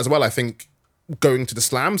with that as well, I think going to the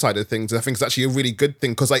slam side of things, I think it's actually a really good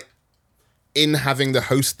thing because like in having the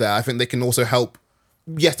host there, I think they can also help.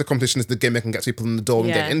 Yes, the competition is the gimmick and gets people in the door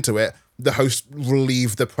and get into it. The host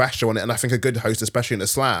relieve the pressure on it, and I think a good host, especially in a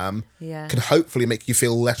slam, can hopefully make you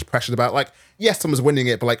feel less pressured about like, yes, someone's winning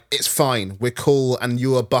it, but like it's fine, we're cool, and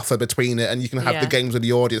you're a buffer between it, and you can have the games with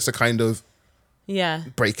the audience to kind of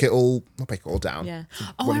not break it all down. Yeah.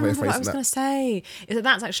 Oh, I remember what I was going to say. Is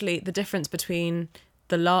that's actually the difference between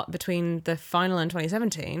the final in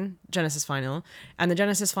 2017, Genesis final, and the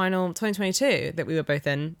Genesis final 2022 that we were both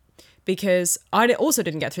in, because I also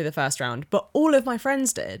didn't get through the first round, but all of my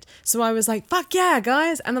friends did. So I was like, fuck yeah,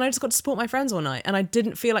 guys. And then I just got to support my friends all night and I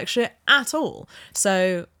didn't feel like shit at all.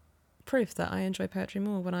 So proof that I enjoy poetry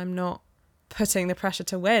more when I'm not putting the pressure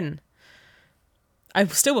to win. I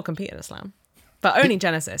still will compete in a slam, but only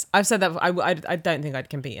Genesis. I've said that I don't think I'd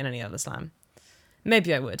compete in any other slam.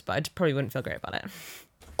 Maybe I would, but I probably wouldn't feel great about it.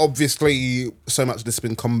 Obviously, so much of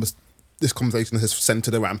this conversation has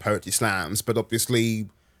centered around poetry slams, but obviously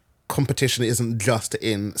competition isn't just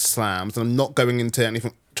in slams. And I'm not going into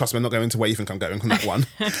anything, trust me, I'm not going into where you think I'm going on that one.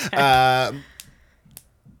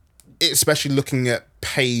 Especially looking at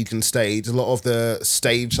page and stage, a lot of the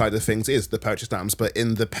stage side of things is the poetry slams, but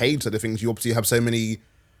in the page side of things, you obviously have so many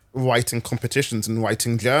writing competitions and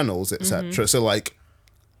writing journals, etc. So like,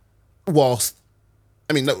 whilst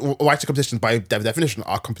writing competitions by their definition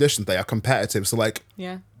are competitions, they are competitive. So like,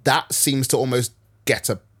 that seems to almost get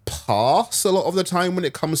a pass a lot of the time when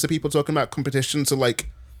it comes to people talking about competition. So like,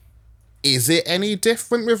 is it any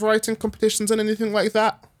different with writing competitions and anything like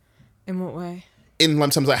that? In what way? In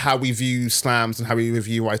terms of like how we view slams and how we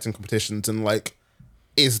review writing competitions, and like,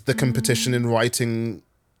 is the competition in writing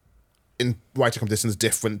competitions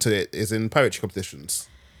different to it is in poetry competitions?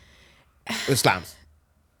 With slams.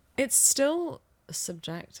 It's still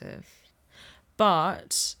subjective,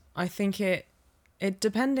 but I think it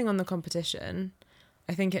depending on the competition,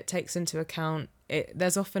 I think it takes into account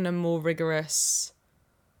there's often a more rigorous,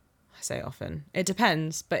 I say often, it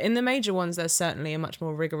depends, but in the major ones there's certainly a much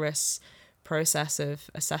more rigorous process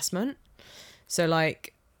of assessment. So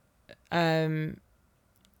like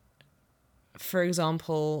for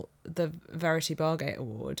example, the Verity Bargate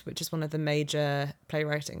Award, which is one of the major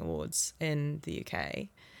playwriting awards in the UK,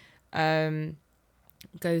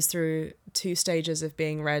 goes through 2 stages of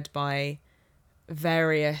being read by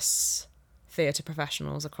various theatre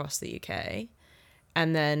professionals across the UK.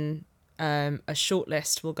 And then a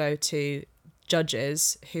shortlist will go to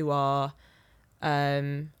judges who are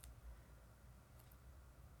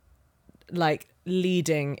like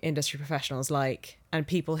leading industry professionals, like, and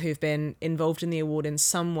people who've been involved in the award in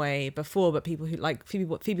some way before, but people who, like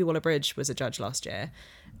Phoebe Waller-Bridge was a judge last year,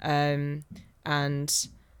 and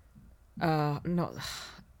not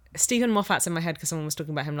Stephen Moffat's in my head because someone was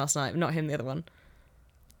talking about him last night. Not him, the other one,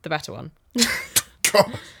 the better one.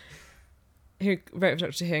 God. Who wrote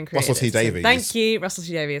Doctor Who and created Russell T it. Davies. So, thank you, Russell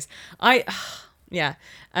T Davies.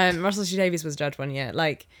 Russell T Davies was a judge one year.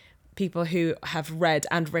 Like, people who have read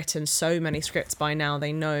and written so many scripts by now,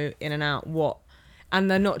 they know in and out what, and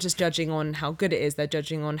they're not just judging on how good it is, they're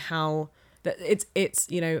judging on how that it's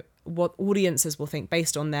you know, what audiences will think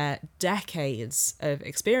based on their decades of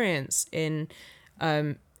experience in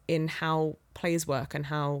how plays work and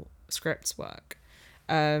how scripts work.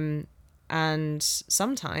 And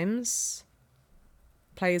sometimes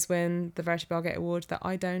plays win the Verity Bargate Award that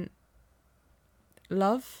I don't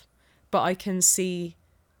love, but I can see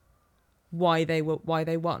why they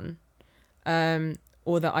won,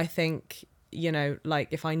 or that I think, you know, like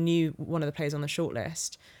if I knew one of the plays on the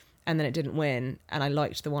shortlist and then it didn't win and I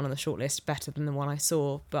liked the one on the shortlist better than the one I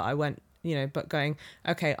saw, but I went, you know, but going,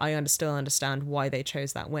 okay, I still understand why they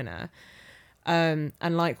chose that winner. And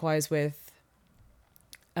likewise with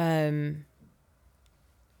I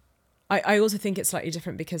also think it's slightly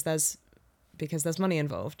different because there's money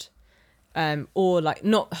involved, or like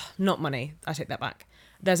not money. I take that back.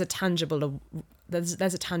 There's a tangible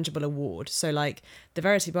award. So like the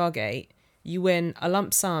Verity Bargate, you win a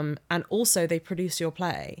lump sum, and also they produce your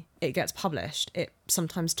play. It gets published. It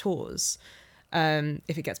sometimes tours.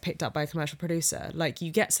 If it gets picked up by a commercial producer, like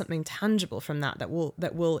you get something tangible from that will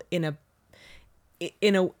in a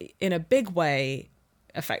big way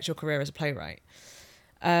affect your career as a playwright.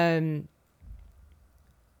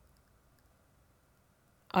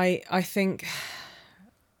 I think,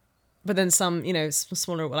 but then some, you know,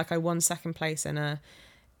 smaller, like I won second place in a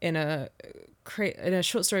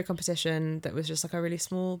short story competition that was just like a really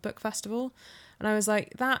small book festival, and I was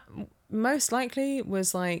like, that most likely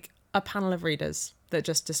was like a panel of readers that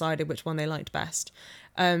just decided which one they liked best.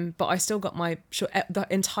 But I still got the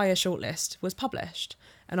entire shortlist was published,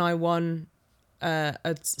 and I won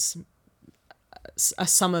a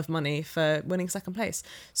sum of money for winning second place.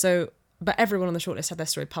 So, but everyone on the shortlist had their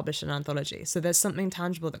story published in an anthology. So there's something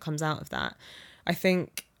tangible that comes out of that. I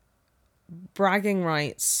think bragging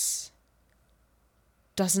rights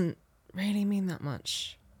doesn't really mean that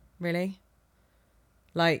much, really.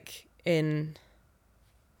 Like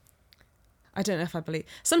I don't know if I believe.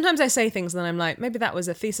 Sometimes I say things and then I'm like, maybe that was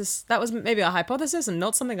a thesis. That was maybe a hypothesis and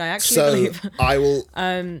not something I actually believe. I will.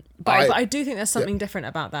 But I do think there's something different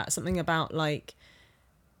about that. Something about like,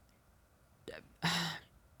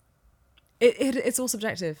 it's all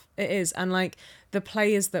subjective. It is, and like the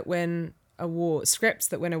plays that win awards, scripts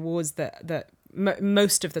that win awards, that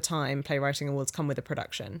most of the time playwriting awards come with a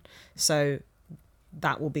production. So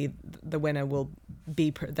that will be the winner will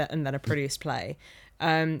be and then a produced play.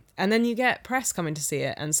 And then you get press coming to see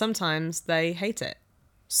it, and sometimes they hate it.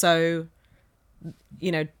 So,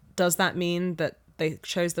 you know, does that mean that they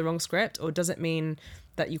chose the wrong script, or does it mean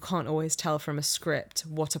that you can't always tell from a script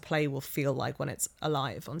what a play will feel like when it's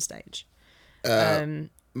alive on stage?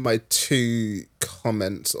 My 2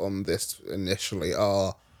 comments on this initially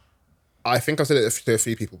are, I think I've said it to a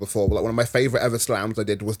few people before, but like one of my favourite ever slams I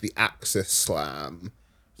did was the Axis slam.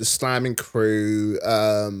 The slamming crew,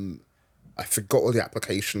 I forgot what the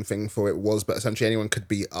application thing for it was, but essentially anyone could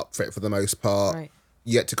be up for it for the most part. Right.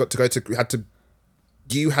 You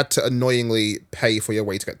had to annoyingly pay for your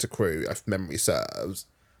way to get to crew, if memory serves.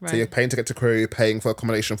 Right. So you're paying to get to crew, paying for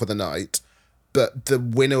accommodation for the night. But the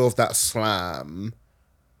winner of that slam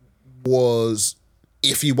was,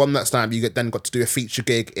 if you won that slam, you then got to do a feature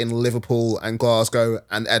gig in Liverpool and Glasgow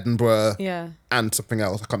and Edinburgh, and something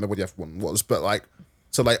else. I can't remember what the other one was, but like,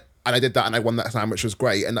 so like, and I did that and I won that slam, which was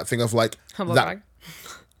great. And that thing of like, that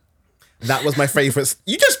was my favourite.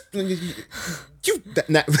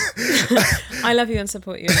 I love you and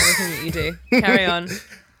support you in everything that you do. Carry on.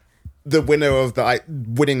 the winner of the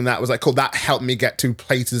winning that was like, cool, that helped me get to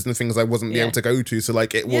places and things I wasn't able to go to. So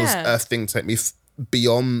like it was a thing to take me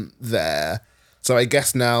beyond there. So I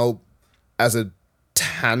guess now, as a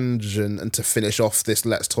tangent and to finish off this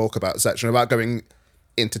let's talk about section, without going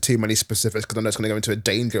into too many specifics because I know it's going to go into a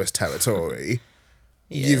dangerous territory.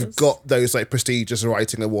 You've got those like prestigious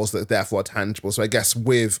writing awards that therefore are tangible. So I guess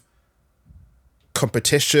with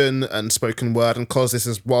competition and spoken word, and because this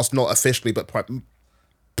is, whilst not officially but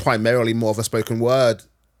primarily more of a spoken word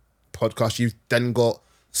podcast, you've then got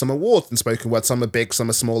some awards in spoken word. Some are big, some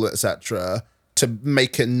are smaller, etc. To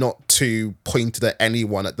make it not too pointed at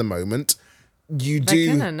anyone at the moment. They're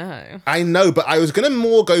gonna know. I know, but I was gonna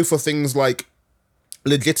more go for things like,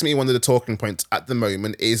 legitimately one of the talking points at the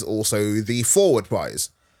moment is also the Forward Prize.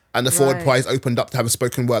 And the Forward Prize opened up to have a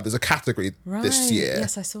spoken word. There's a category this year.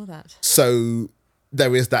 Yes, I saw that. So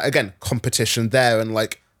there is that, again, competition there. And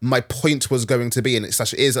like my point was going to be, and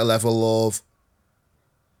it is a level of,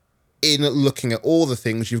 in looking at all the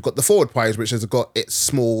things, you've got the Forward Prize, which has got its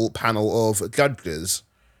small panel of judges.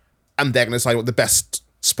 And they're going to decide what the best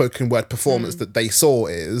spoken word performance that they saw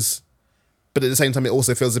is. But at the same time, it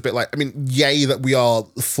also feels a bit like, I mean, yay that we are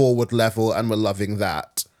forward level and we're loving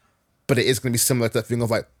that. But it is going to be similar to that thing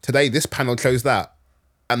of like, today this panel chose that.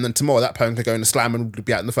 And then tomorrow that poem could go in a slam and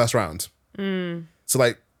be out in the first round. So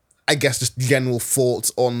like, I guess just general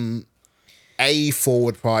thoughts on A,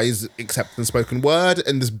 Forward Prize, except in spoken word,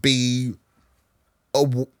 and just B,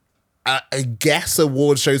 I guess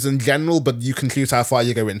award shows in general, but you can choose how far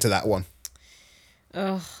you go into that one.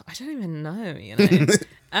 Oh, I don't even know, you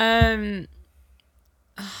know.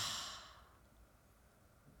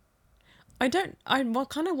 I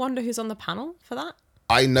kind of wonder who's on the panel for that.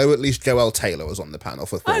 I know at least Joelle Taylor was on the panel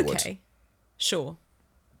for Forward. Okay, sure.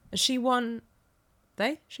 Has she won?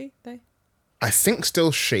 They? I think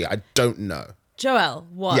still she. I don't know. Joelle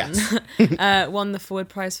won. Yes. Won the Forward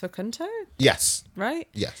Prize for Kunto. Yes. Right?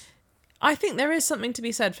 Yes. I think there is something to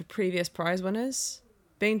be said for previous prize winners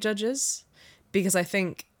being judges, because I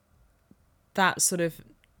think that sort of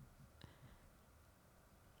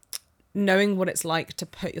knowing what it's like to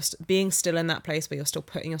put your being still in that place where you're still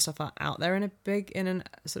putting your stuff out there in a big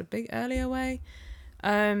earlier way,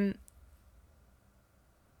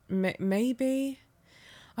 maybe,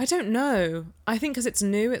 I don't know. I think because it's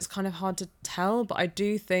new, it's kind of hard to tell, but I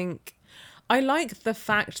do think I like the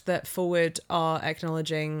fact that Forward are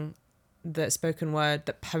acknowledging that spoken word,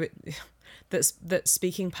 that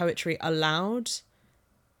speaking poetry aloud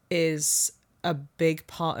is a big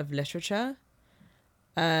part of literature.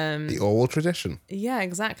 The oral tradition. Yeah,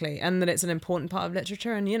 exactly. And that it's an important part of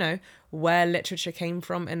literature, and, you know, where literature came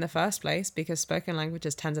from in the first place, because spoken language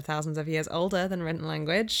is tens of thousands of years older than written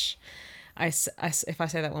language. If I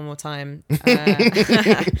say that one more time. But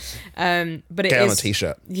it Get on is, a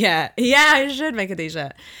t-shirt. Yeah, I should make a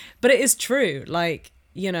t-shirt. But it is true. Like,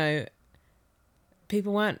 you know,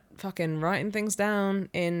 people weren't fucking writing things down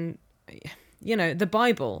in, you know, the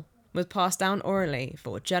Bible was passed down orally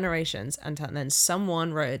for generations, and then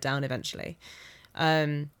someone wrote it down eventually.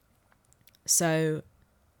 So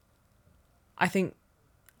I think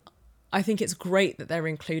it's great that they're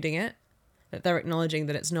including it, that they're acknowledging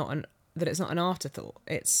that it's not an afterthought.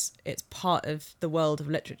 It's part of the world of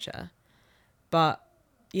literature. But,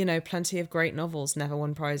 you know, plenty of great novels never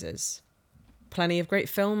won prizes. Plenty of great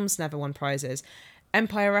films never won prizes.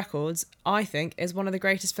 Empire Records, I think, is one of the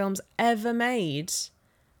greatest films ever made.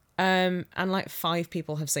 And like 5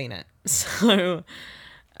 people have seen it. So,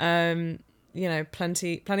 you know,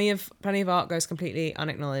 plenty of art goes completely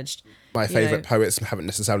unacknowledged. My favourite poets haven't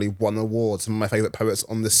necessarily won awards. Some of my favourite poets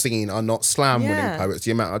on the scene are not slam-winning poets.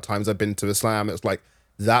 The amount of times I've been to a slam, it's like,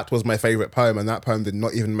 that was my favourite poem, and that poem did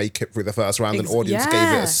not even make it through the first round. An audience gave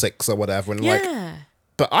it a 6 or whatever. And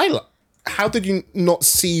but how did you not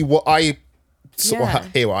see what I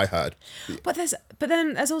hear what I heard? But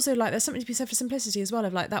then there's also like, there's something to be said for simplicity as well,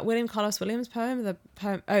 of like that William Carlos Williams poem,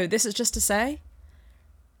 Oh, This Is Just to Say.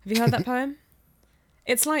 Have you heard that poem?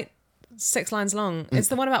 It's like 6 lines long. It's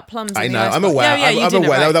the one about plums. I know. I'm aware. I'm aware.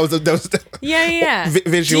 Right? That was yeah.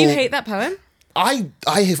 Visual. Do you hate that poem? I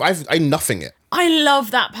nothing it. I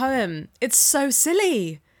love that poem. It's so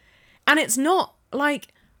silly, and it's not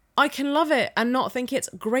like, I can love it and not think it's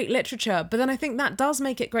great literature, but then I think that does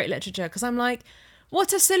make it great literature, because I'm like,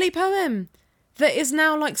 what a silly poem that is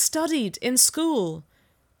now like studied in school.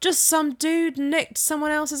 Just some dude nicked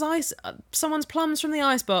someone's plums from the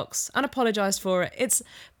icebox and apologised for it.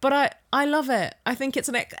 But I love it. I think it's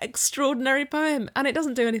an extraordinary poem, and it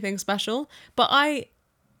doesn't do anything special. But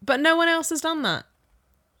no one else has done that.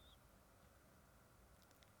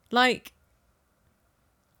 Like,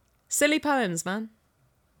 silly poems, man.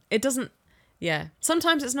 it doesn't. Yeah,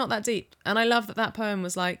 sometimes it's not that deep, and I love that poem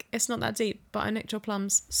was like, it's not that deep, but I nicked your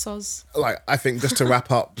plums, soz. Like, I think just to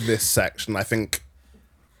wrap up this section, I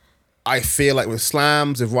feel like with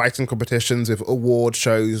slams, with writing competitions, with award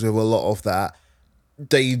shows, with a lot of that,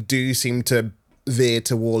 they do seem to veer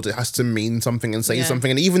towards it has to mean something and say something.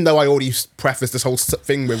 And even though I already prefaced this whole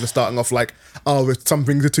thing with starting off like, oh, some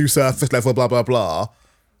things are too surface level, blah, blah, blah,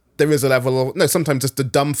 there is a level of, no, sometimes just the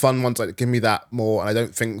dumb fun ones, like, give me that more. And I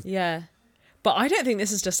don't think... Yeah. But I don't think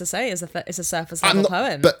this is just to say it's a surface level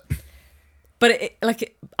poem. But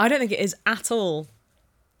I don't think it is at all.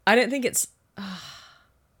 I don't think it's...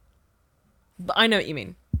 But I know what you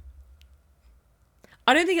mean.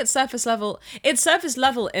 I don't think it's surface level. It's surface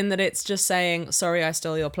level in that it's just saying, sorry, I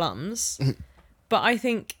stole your plums. But I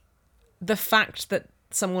think the fact that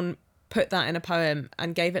someone put that in a poem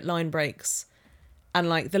and gave it line breaks, and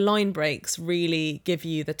like the line breaks really give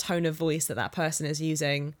you the tone of voice that person is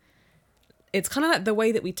using. It's kind of like the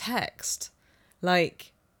way that we text.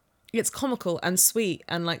 Like, it's comical and sweet,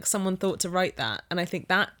 and like someone thought to write that. And I think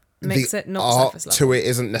that makes it not surface level. To it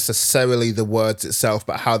isn't necessarily the words itself,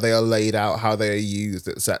 but how they are laid out, how they are used,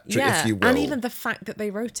 etc. If you will, and even the fact that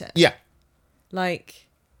they wrote it. Yeah, like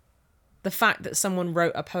the fact that someone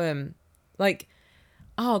wrote a poem. Like,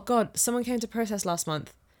 oh god, someone came to protest last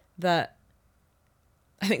month that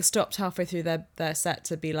I think stopped halfway through their set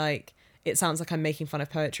to be like, it sounds like I'm making fun of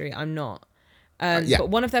poetry. I'm not. But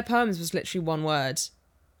one of their poems was literally one word,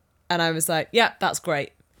 and I was like, yeah, that's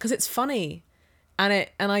great, because it's funny. And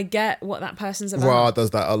I get what that person's about. Ra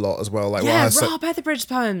does that a lot as well. Like, Ra Betherbridge's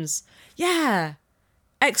poems. Yeah.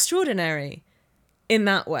 Extraordinary in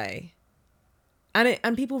that way.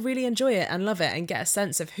 And people really enjoy it and love it and get a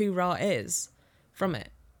sense of who Ra is from it.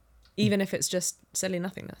 Even if it's just silly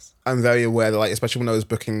nothingness. I'm very aware that, like, especially when I was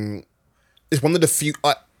booking, it's one of the few...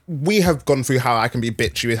 we have gone through how I can be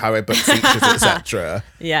bitchy with how I book features, etc.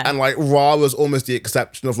 Yeah. And like Ra was almost the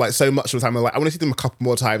exception of like so much of the time I'm like, I want to see them a couple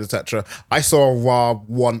more times, etc. I saw Ra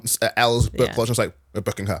once at Elle's book launch. I was like, we're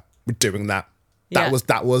booking her. We're doing that. That was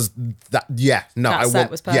that. Yeah. No, that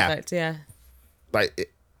set was perfect. Yeah.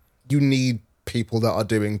 Like you need people that are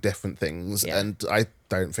doing different things, and I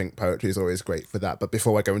don't think poetry is always great for that. But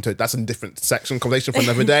before I go into it, that's a different section, conversation for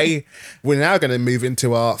another day. We're now going to move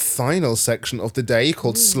into our final section of the day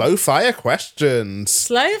called Slow Fire Questions.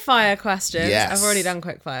 Slow Fire Questions? Yes. I've already done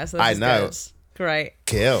Quick Fire, so this is know. Good. Great.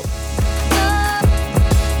 Kill.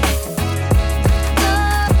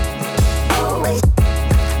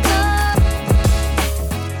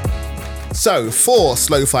 So, for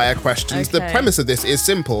slow fire questions, the premise of this is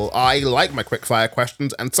simple. I like my quick fire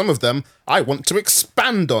questions, and some of them I want to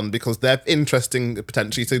expand on because they're interesting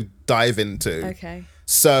potentially to dive into. Okay.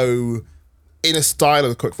 So, in a style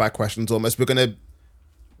of quick fire questions almost, we're going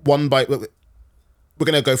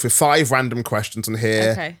to go through 5 random questions on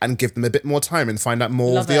here and give them a bit more time and find out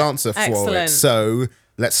more of the answer for it. So,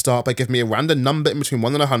 let's start by giving me a random number in between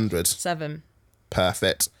 1 and 100. 7.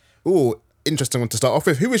 Perfect. Ooh, interesting one to start off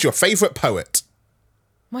with. Who is your favourite poet?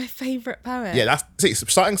 My favourite poet? Yeah,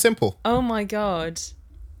 starting simple. Oh my god.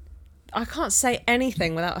 I can't say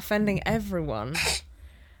anything without offending everyone.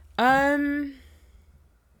 I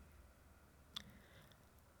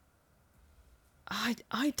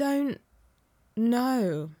don't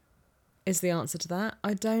know is the answer to that.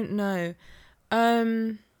 I don't know.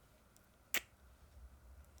 I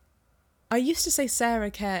used to say Sarah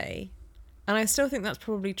Kay, and I still think that's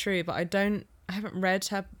probably true, but I haven't read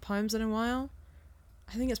her poems in a while.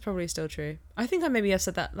 I think it's probably still true. I think I've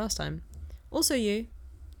said that last time. Also you.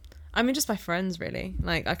 I mean, just my friends, really.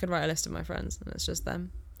 Like, I could write a list of my friends, and it's just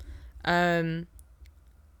them. Oh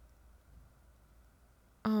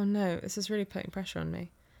no, this is really putting pressure on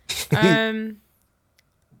me. I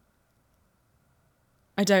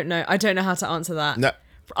don't know. I don't know how to answer that. No.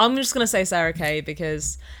 I'm just going to say Sarah Kay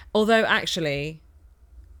because, although actually...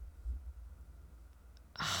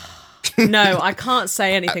 No, I can't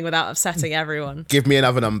say anything without upsetting everyone. Give me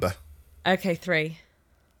another number. Okay, 3.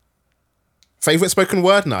 Favourite spoken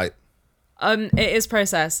word night? It is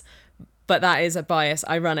Process, but that is a bias.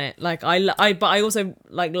 I run it. Like but I also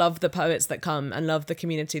like love the poets that come and love the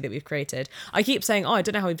community that we've created. I keep saying, I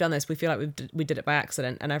don't know how we've done this. We feel like we did it by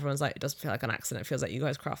accident, and everyone's like, it doesn't feel like an accident. It feels like you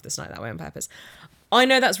guys craft this night that way on purpose. I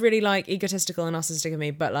know that's really like egotistical and narcissistic of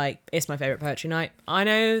me, but like it's my favourite poetry night. I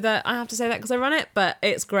know that I have to say that because I run it, but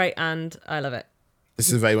it's great and I love it. This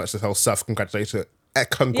is very much the whole self-congratulatory.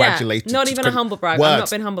 Not even a humble brag. I've not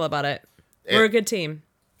been humble about it. We're a good team.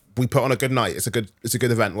 We put on a good night. It's a good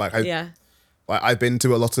event. Like I've been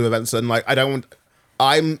to a lot of events, and like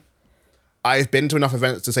I've been to enough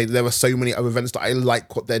events to say there are so many other events that I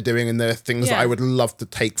like what they're doing, and there are things that I would love to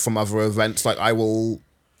take from other events. Like I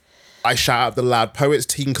shout out the Loud Poets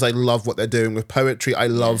team because I love what they're doing with poetry. I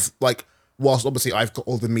love, like, whilst obviously I've got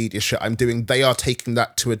all the media shit I'm doing, they are taking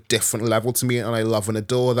that to a different level to me, and I love and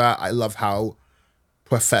adore that. I love how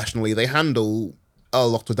professionally they handle a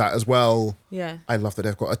lot of that as well. Yeah. I love that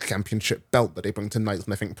they've got a championship belt that they bring to nights,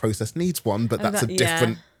 and I think Process needs one, but that's a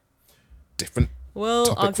different We'll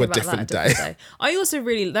topic argue for a about different that day. day. I also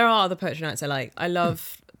there are other poetry nights I like. I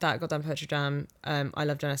love that goddamn poetry jam. I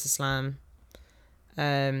love Genesis Slam.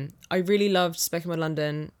 I really loved Spoken Word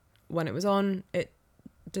London when it was on.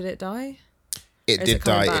 Did it die? It did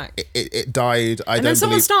die. It died. And then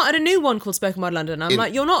someone started a new one called Spoken Word London. I'm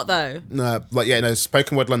like, you're not though. No,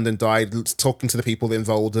 Spoken Word London died. Talking to the people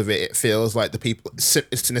involved of it, it feels like the people,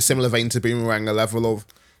 it's in a similar vein to Boomerang, a level of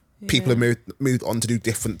people have moved on to do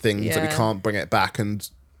different things that we can't bring it back. And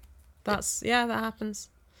that happens.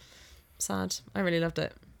 Sad. I really loved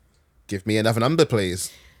it. Give me another number,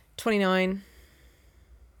 please. 29.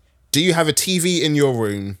 Do you have a TV in your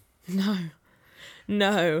room?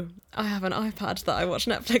 No, I have an iPad that I watch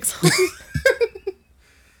Netflix on.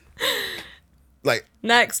 Like,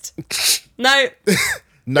 next. No.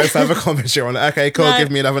 No further comments here on it. Okay, cool. No.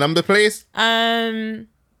 Give me another number, please.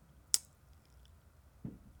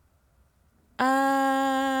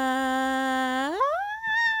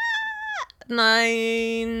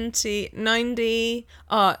 90.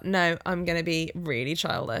 Oh no, I'm gonna be really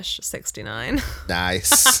childish. 69.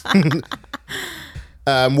 Nice.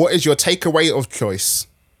 What is your takeaway of choice?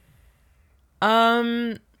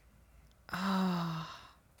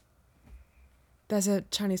 There's a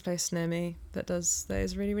Chinese place near me that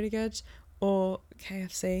is really, really good. Or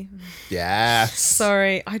KFC. Yes.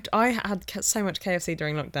 Sorry, I had so much KFC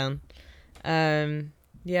during lockdown.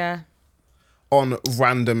 Yeah. On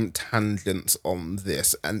random tangents on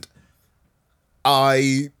this, and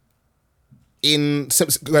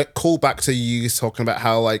call back to you talking about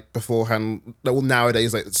how, like, beforehand, well,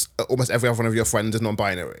 nowadays, like, almost every other one of your friends is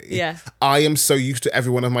non-binary. Yeah. I am so used to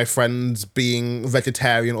every one of my friends being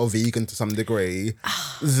vegetarian or vegan to some degree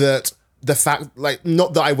that the fact, like,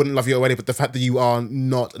 not that I wouldn't love you already, but the fact that you are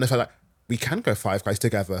not, and the fact that we can go Five Guys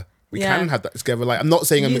together. We can have that together. Like, I'm not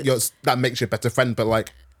saying that makes you a better friend, but,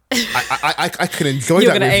 like, I can enjoy that.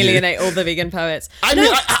 You're going to alienate all the vegan poets. But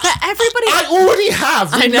everybody. I already have.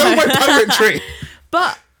 I know my poetry.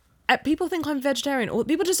 But people think I'm vegetarian. Or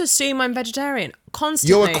people just assume I'm vegetarian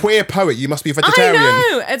constantly. You're a queer poet. You must be vegetarian. I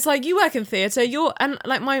know. It's like, you work in theatre. And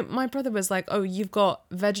like my brother was like, oh, you've got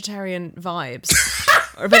vegetarian vibes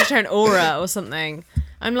or a vegetarian aura or something.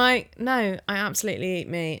 I'm like, no, I absolutely eat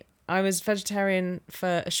meat. I was vegetarian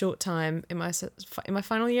for a short time in my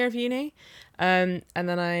final year of uni, and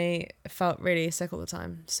then I felt really sick all the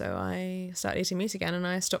time. So I started eating meat again, and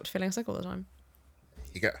I stopped feeling sick all the time.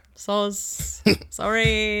 You go. Soz.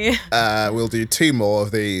 Sorry. We'll do 2 more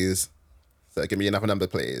of these. So give me another number,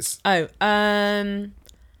 please. 42.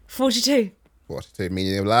 42,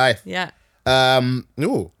 meaning of life. Yeah.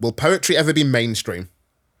 Will poetry ever be mainstream?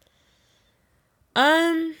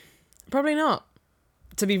 Probably not.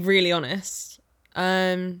 To be really honest,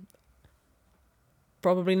 probably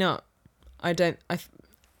not. I think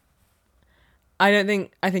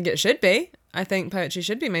it should be. I think poetry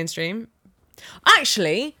should be mainstream.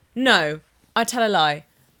 Actually, no, I tell a lie.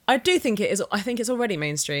 I do think it is. I think it's already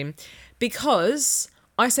mainstream because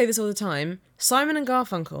I say this all the time. Simon and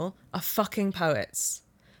Garfunkel are fucking poets.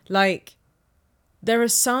 Like, there are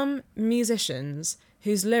some musicians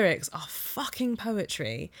whose lyrics are fucking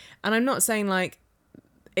poetry, and I'm not saying like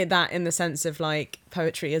that in the sense of like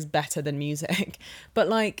poetry is better than music, but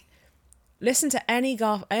like, listen to any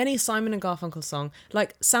Simon and Garfunkel song.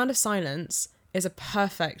 Like, Sound of Silence is a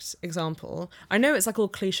perfect example. I know it's like all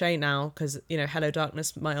cliche now because, you know, Hello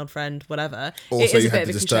Darkness, My Old Friend, whatever. Also, it is you a bit had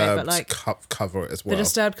of the a cliche, but like cover as well. The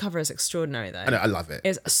Disturbed cover is extraordinary though. I know, I love it.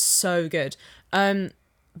 It's so good. But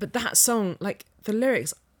that song, like, the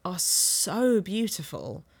lyrics are so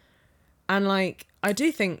beautiful, and like I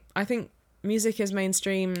think music is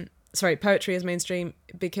mainstream. Sorry, poetry is mainstream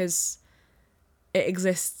because it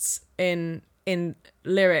exists in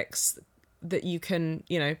lyrics that you can,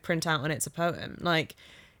 you know, print out and it's a poem. Like,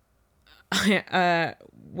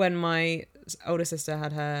 when my older sister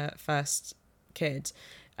had her first kid,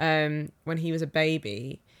 when he was a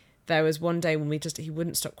baby, there was one day when he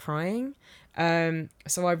wouldn't stop crying.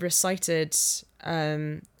 So I recited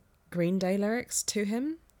Green Day lyrics to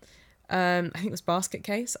him. I think it was Basket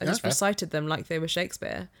Case. I just recited them like they were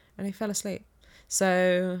Shakespeare, and he fell asleep.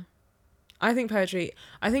 So I think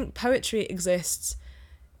poetry exists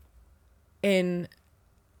in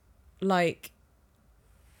like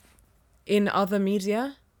in other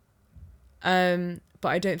media. But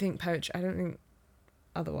I don't think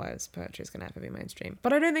otherwise poetry is going to ever be mainstream.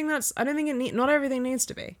 But I don't think not everything needs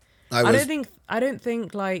to be. I don't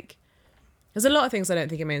think like there's a lot of things I don't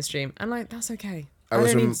think are mainstream, and like that's okay. I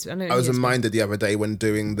was reminded the other day when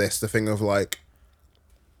doing this, the thing of like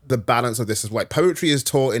the balance of this is like poetry is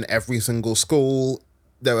taught in every single school.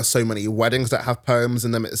 There are so many weddings that have poems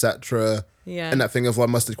in them, etc. Yeah. And that thing of like,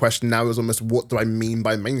 must the question now is almost, what do I mean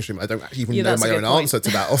by mainstream? I don't actually even know my own answer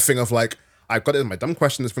to that. Or thing of like, I've got it in my dumb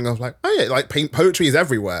question. This thing of like, oh yeah, like poetry is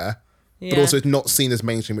everywhere, but also it's not seen as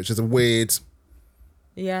mainstream, which is a weird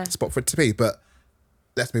spot for it to be. But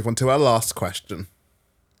let's move on to our last question.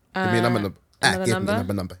 Give me a number. Another give number? me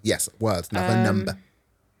another number. Yes, words. Another number.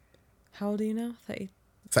 How old are you now?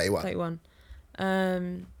 31.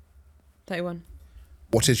 31.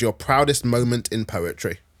 What is your proudest moment in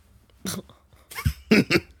poetry?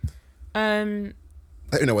 I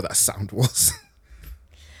don't know what that sound was.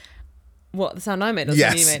 What, the sound I made? Or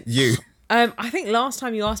yes, you made? You. I think last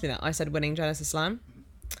time you asked me that, I said winning Genesis Slam.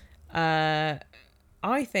 I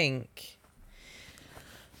think...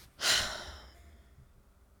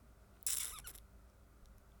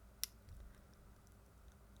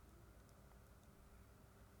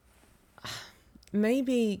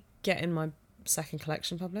 maybe getting my second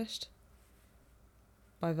collection published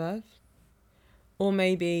by Verve, or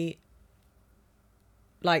maybe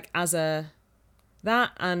like that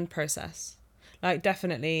and process, like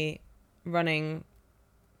definitely running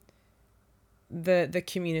the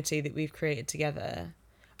community that we've created together.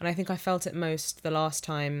 And I think I felt it most the last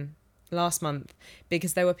month,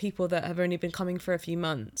 because there were people that have only been coming for a few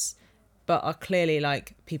months but are clearly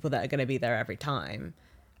like people that are going to be there every time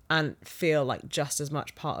and feel like just as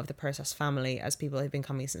much part of the process family as people who've been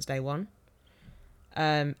coming since day one.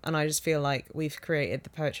 And I just feel like we've created the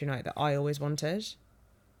poetry night that I always wanted.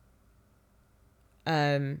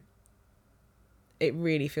 It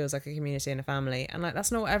really feels like a community and a family. And like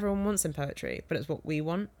that's not what everyone wants in poetry, but it's what we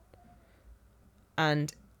want.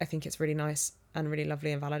 And I think it's really nice and really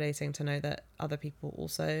lovely and validating to know that other people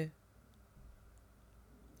also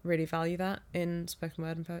really value that in spoken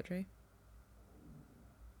word and poetry.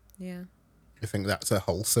 Yeah. I think that's a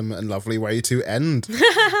wholesome and lovely way to end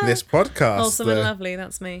this podcast. Wholesome and lovely,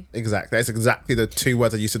 that's me. Exactly. That's exactly the two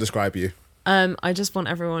words I used to describe you. I just want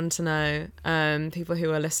everyone to know, people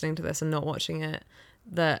who are listening to this and not watching it,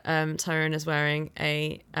 that Tyrone is wearing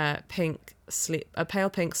a pale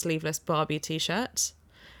pink sleeveless Barbie t-shirt,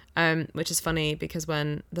 which is funny because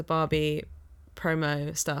when the Barbie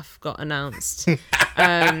promo stuff got announced,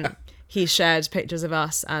 he shared pictures of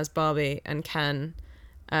us as Barbie and Ken,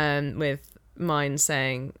 with mine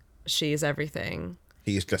saying she's everything.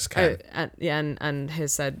 He's just Ken. And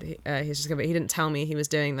his said he's just gonna. He didn't tell me he was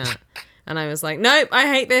doing that, and I was like, nope, I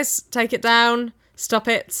hate this. Take it down. Stop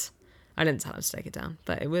it. I didn't tell him to take it down,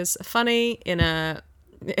 but it was funny in an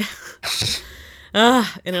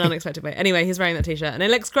unexpected way. Anyway, he's wearing that t-shirt and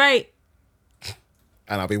it looks great.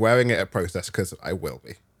 And I'll be wearing it at Process because I will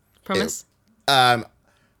be. Promise?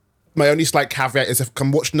 My only slight caveat is if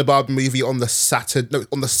I'm watching the Barbie movie on the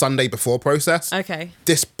Sunday before Process. Okay.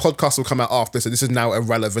 This podcast will come out after, so this is now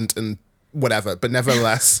irrelevant and whatever. But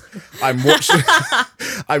nevertheless, I'm watching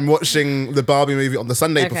the Barbie movie on the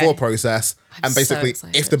Sunday before Process. And basically, so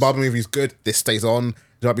if the Barbie movie is good, this stays on.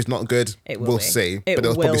 If the Barbie's not good, we'll see. But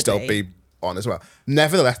it'll probably still be on as well.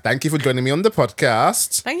 Nevertheless, thank you for joining me on the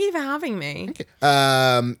podcast. Thank you for having me.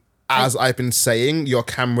 As I've been saying, your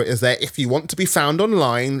camera is there. If you want to be found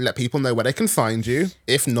online, let people know where they can find you.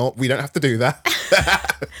 If not, we don't have to do that.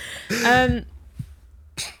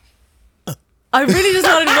 I really just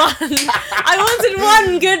wanted one. I wanted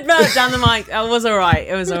one good burp down the mic. It was all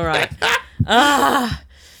right.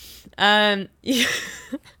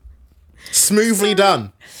 Smoothly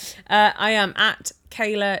done. I am at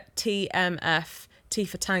Kayla TMF, T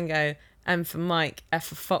for Tango, M for Mike, F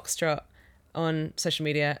for Foxtrot on social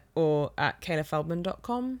media, or at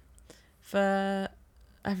kaylafeldman.com for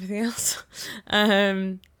everything else.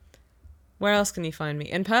 Where else can you find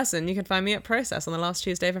me? In person, you can find me at Process on the last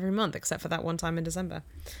Tuesday of every month, except for that one time in December.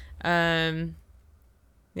 Yeah.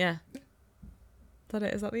 Is that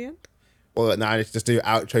it? Is that the end? Well, now I need to just do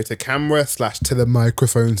outro to camera / to the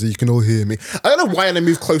microphone so you can all hear me. I don't know why when I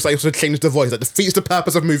move close, I also change the voice. That defeats the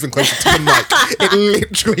purpose of moving closer to the mic. It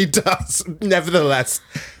literally does. Nevertheless,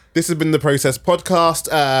 this has been the Process Podcast.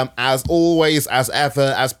 As always, as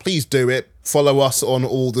ever, please do it. Follow us on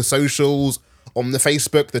all the socials, on the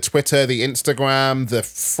Facebook, the Twitter, the Instagram, the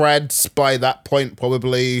threads. By that point,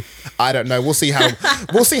 probably, I don't know. We'll see how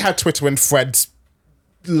Twitter and threads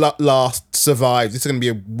last survive. This is going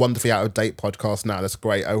to be a wonderfully out of date podcast now. That's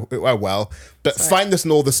great. Oh well. But find us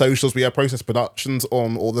on all the socials. We are Process Productions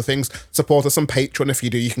on all the things. Support us on Patreon. If you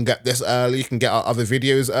do, you can get this early. You can get our other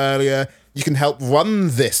videos earlier. You can help run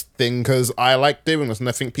this thing because I like doing this and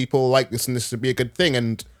I think people like this and this should be a good thing.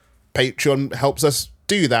 And Patreon helps us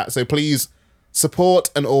do that. So please support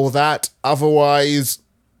and all that. Otherwise,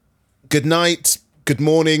 good night. Good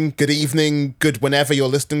morning, good evening, good whenever you're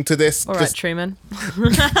listening to this. All right, Truman.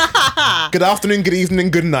 Good afternoon, good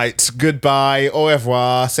evening, good night, goodbye, au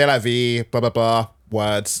revoir, c'est la vie, blah, blah, blah,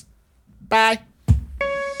 words. Bye.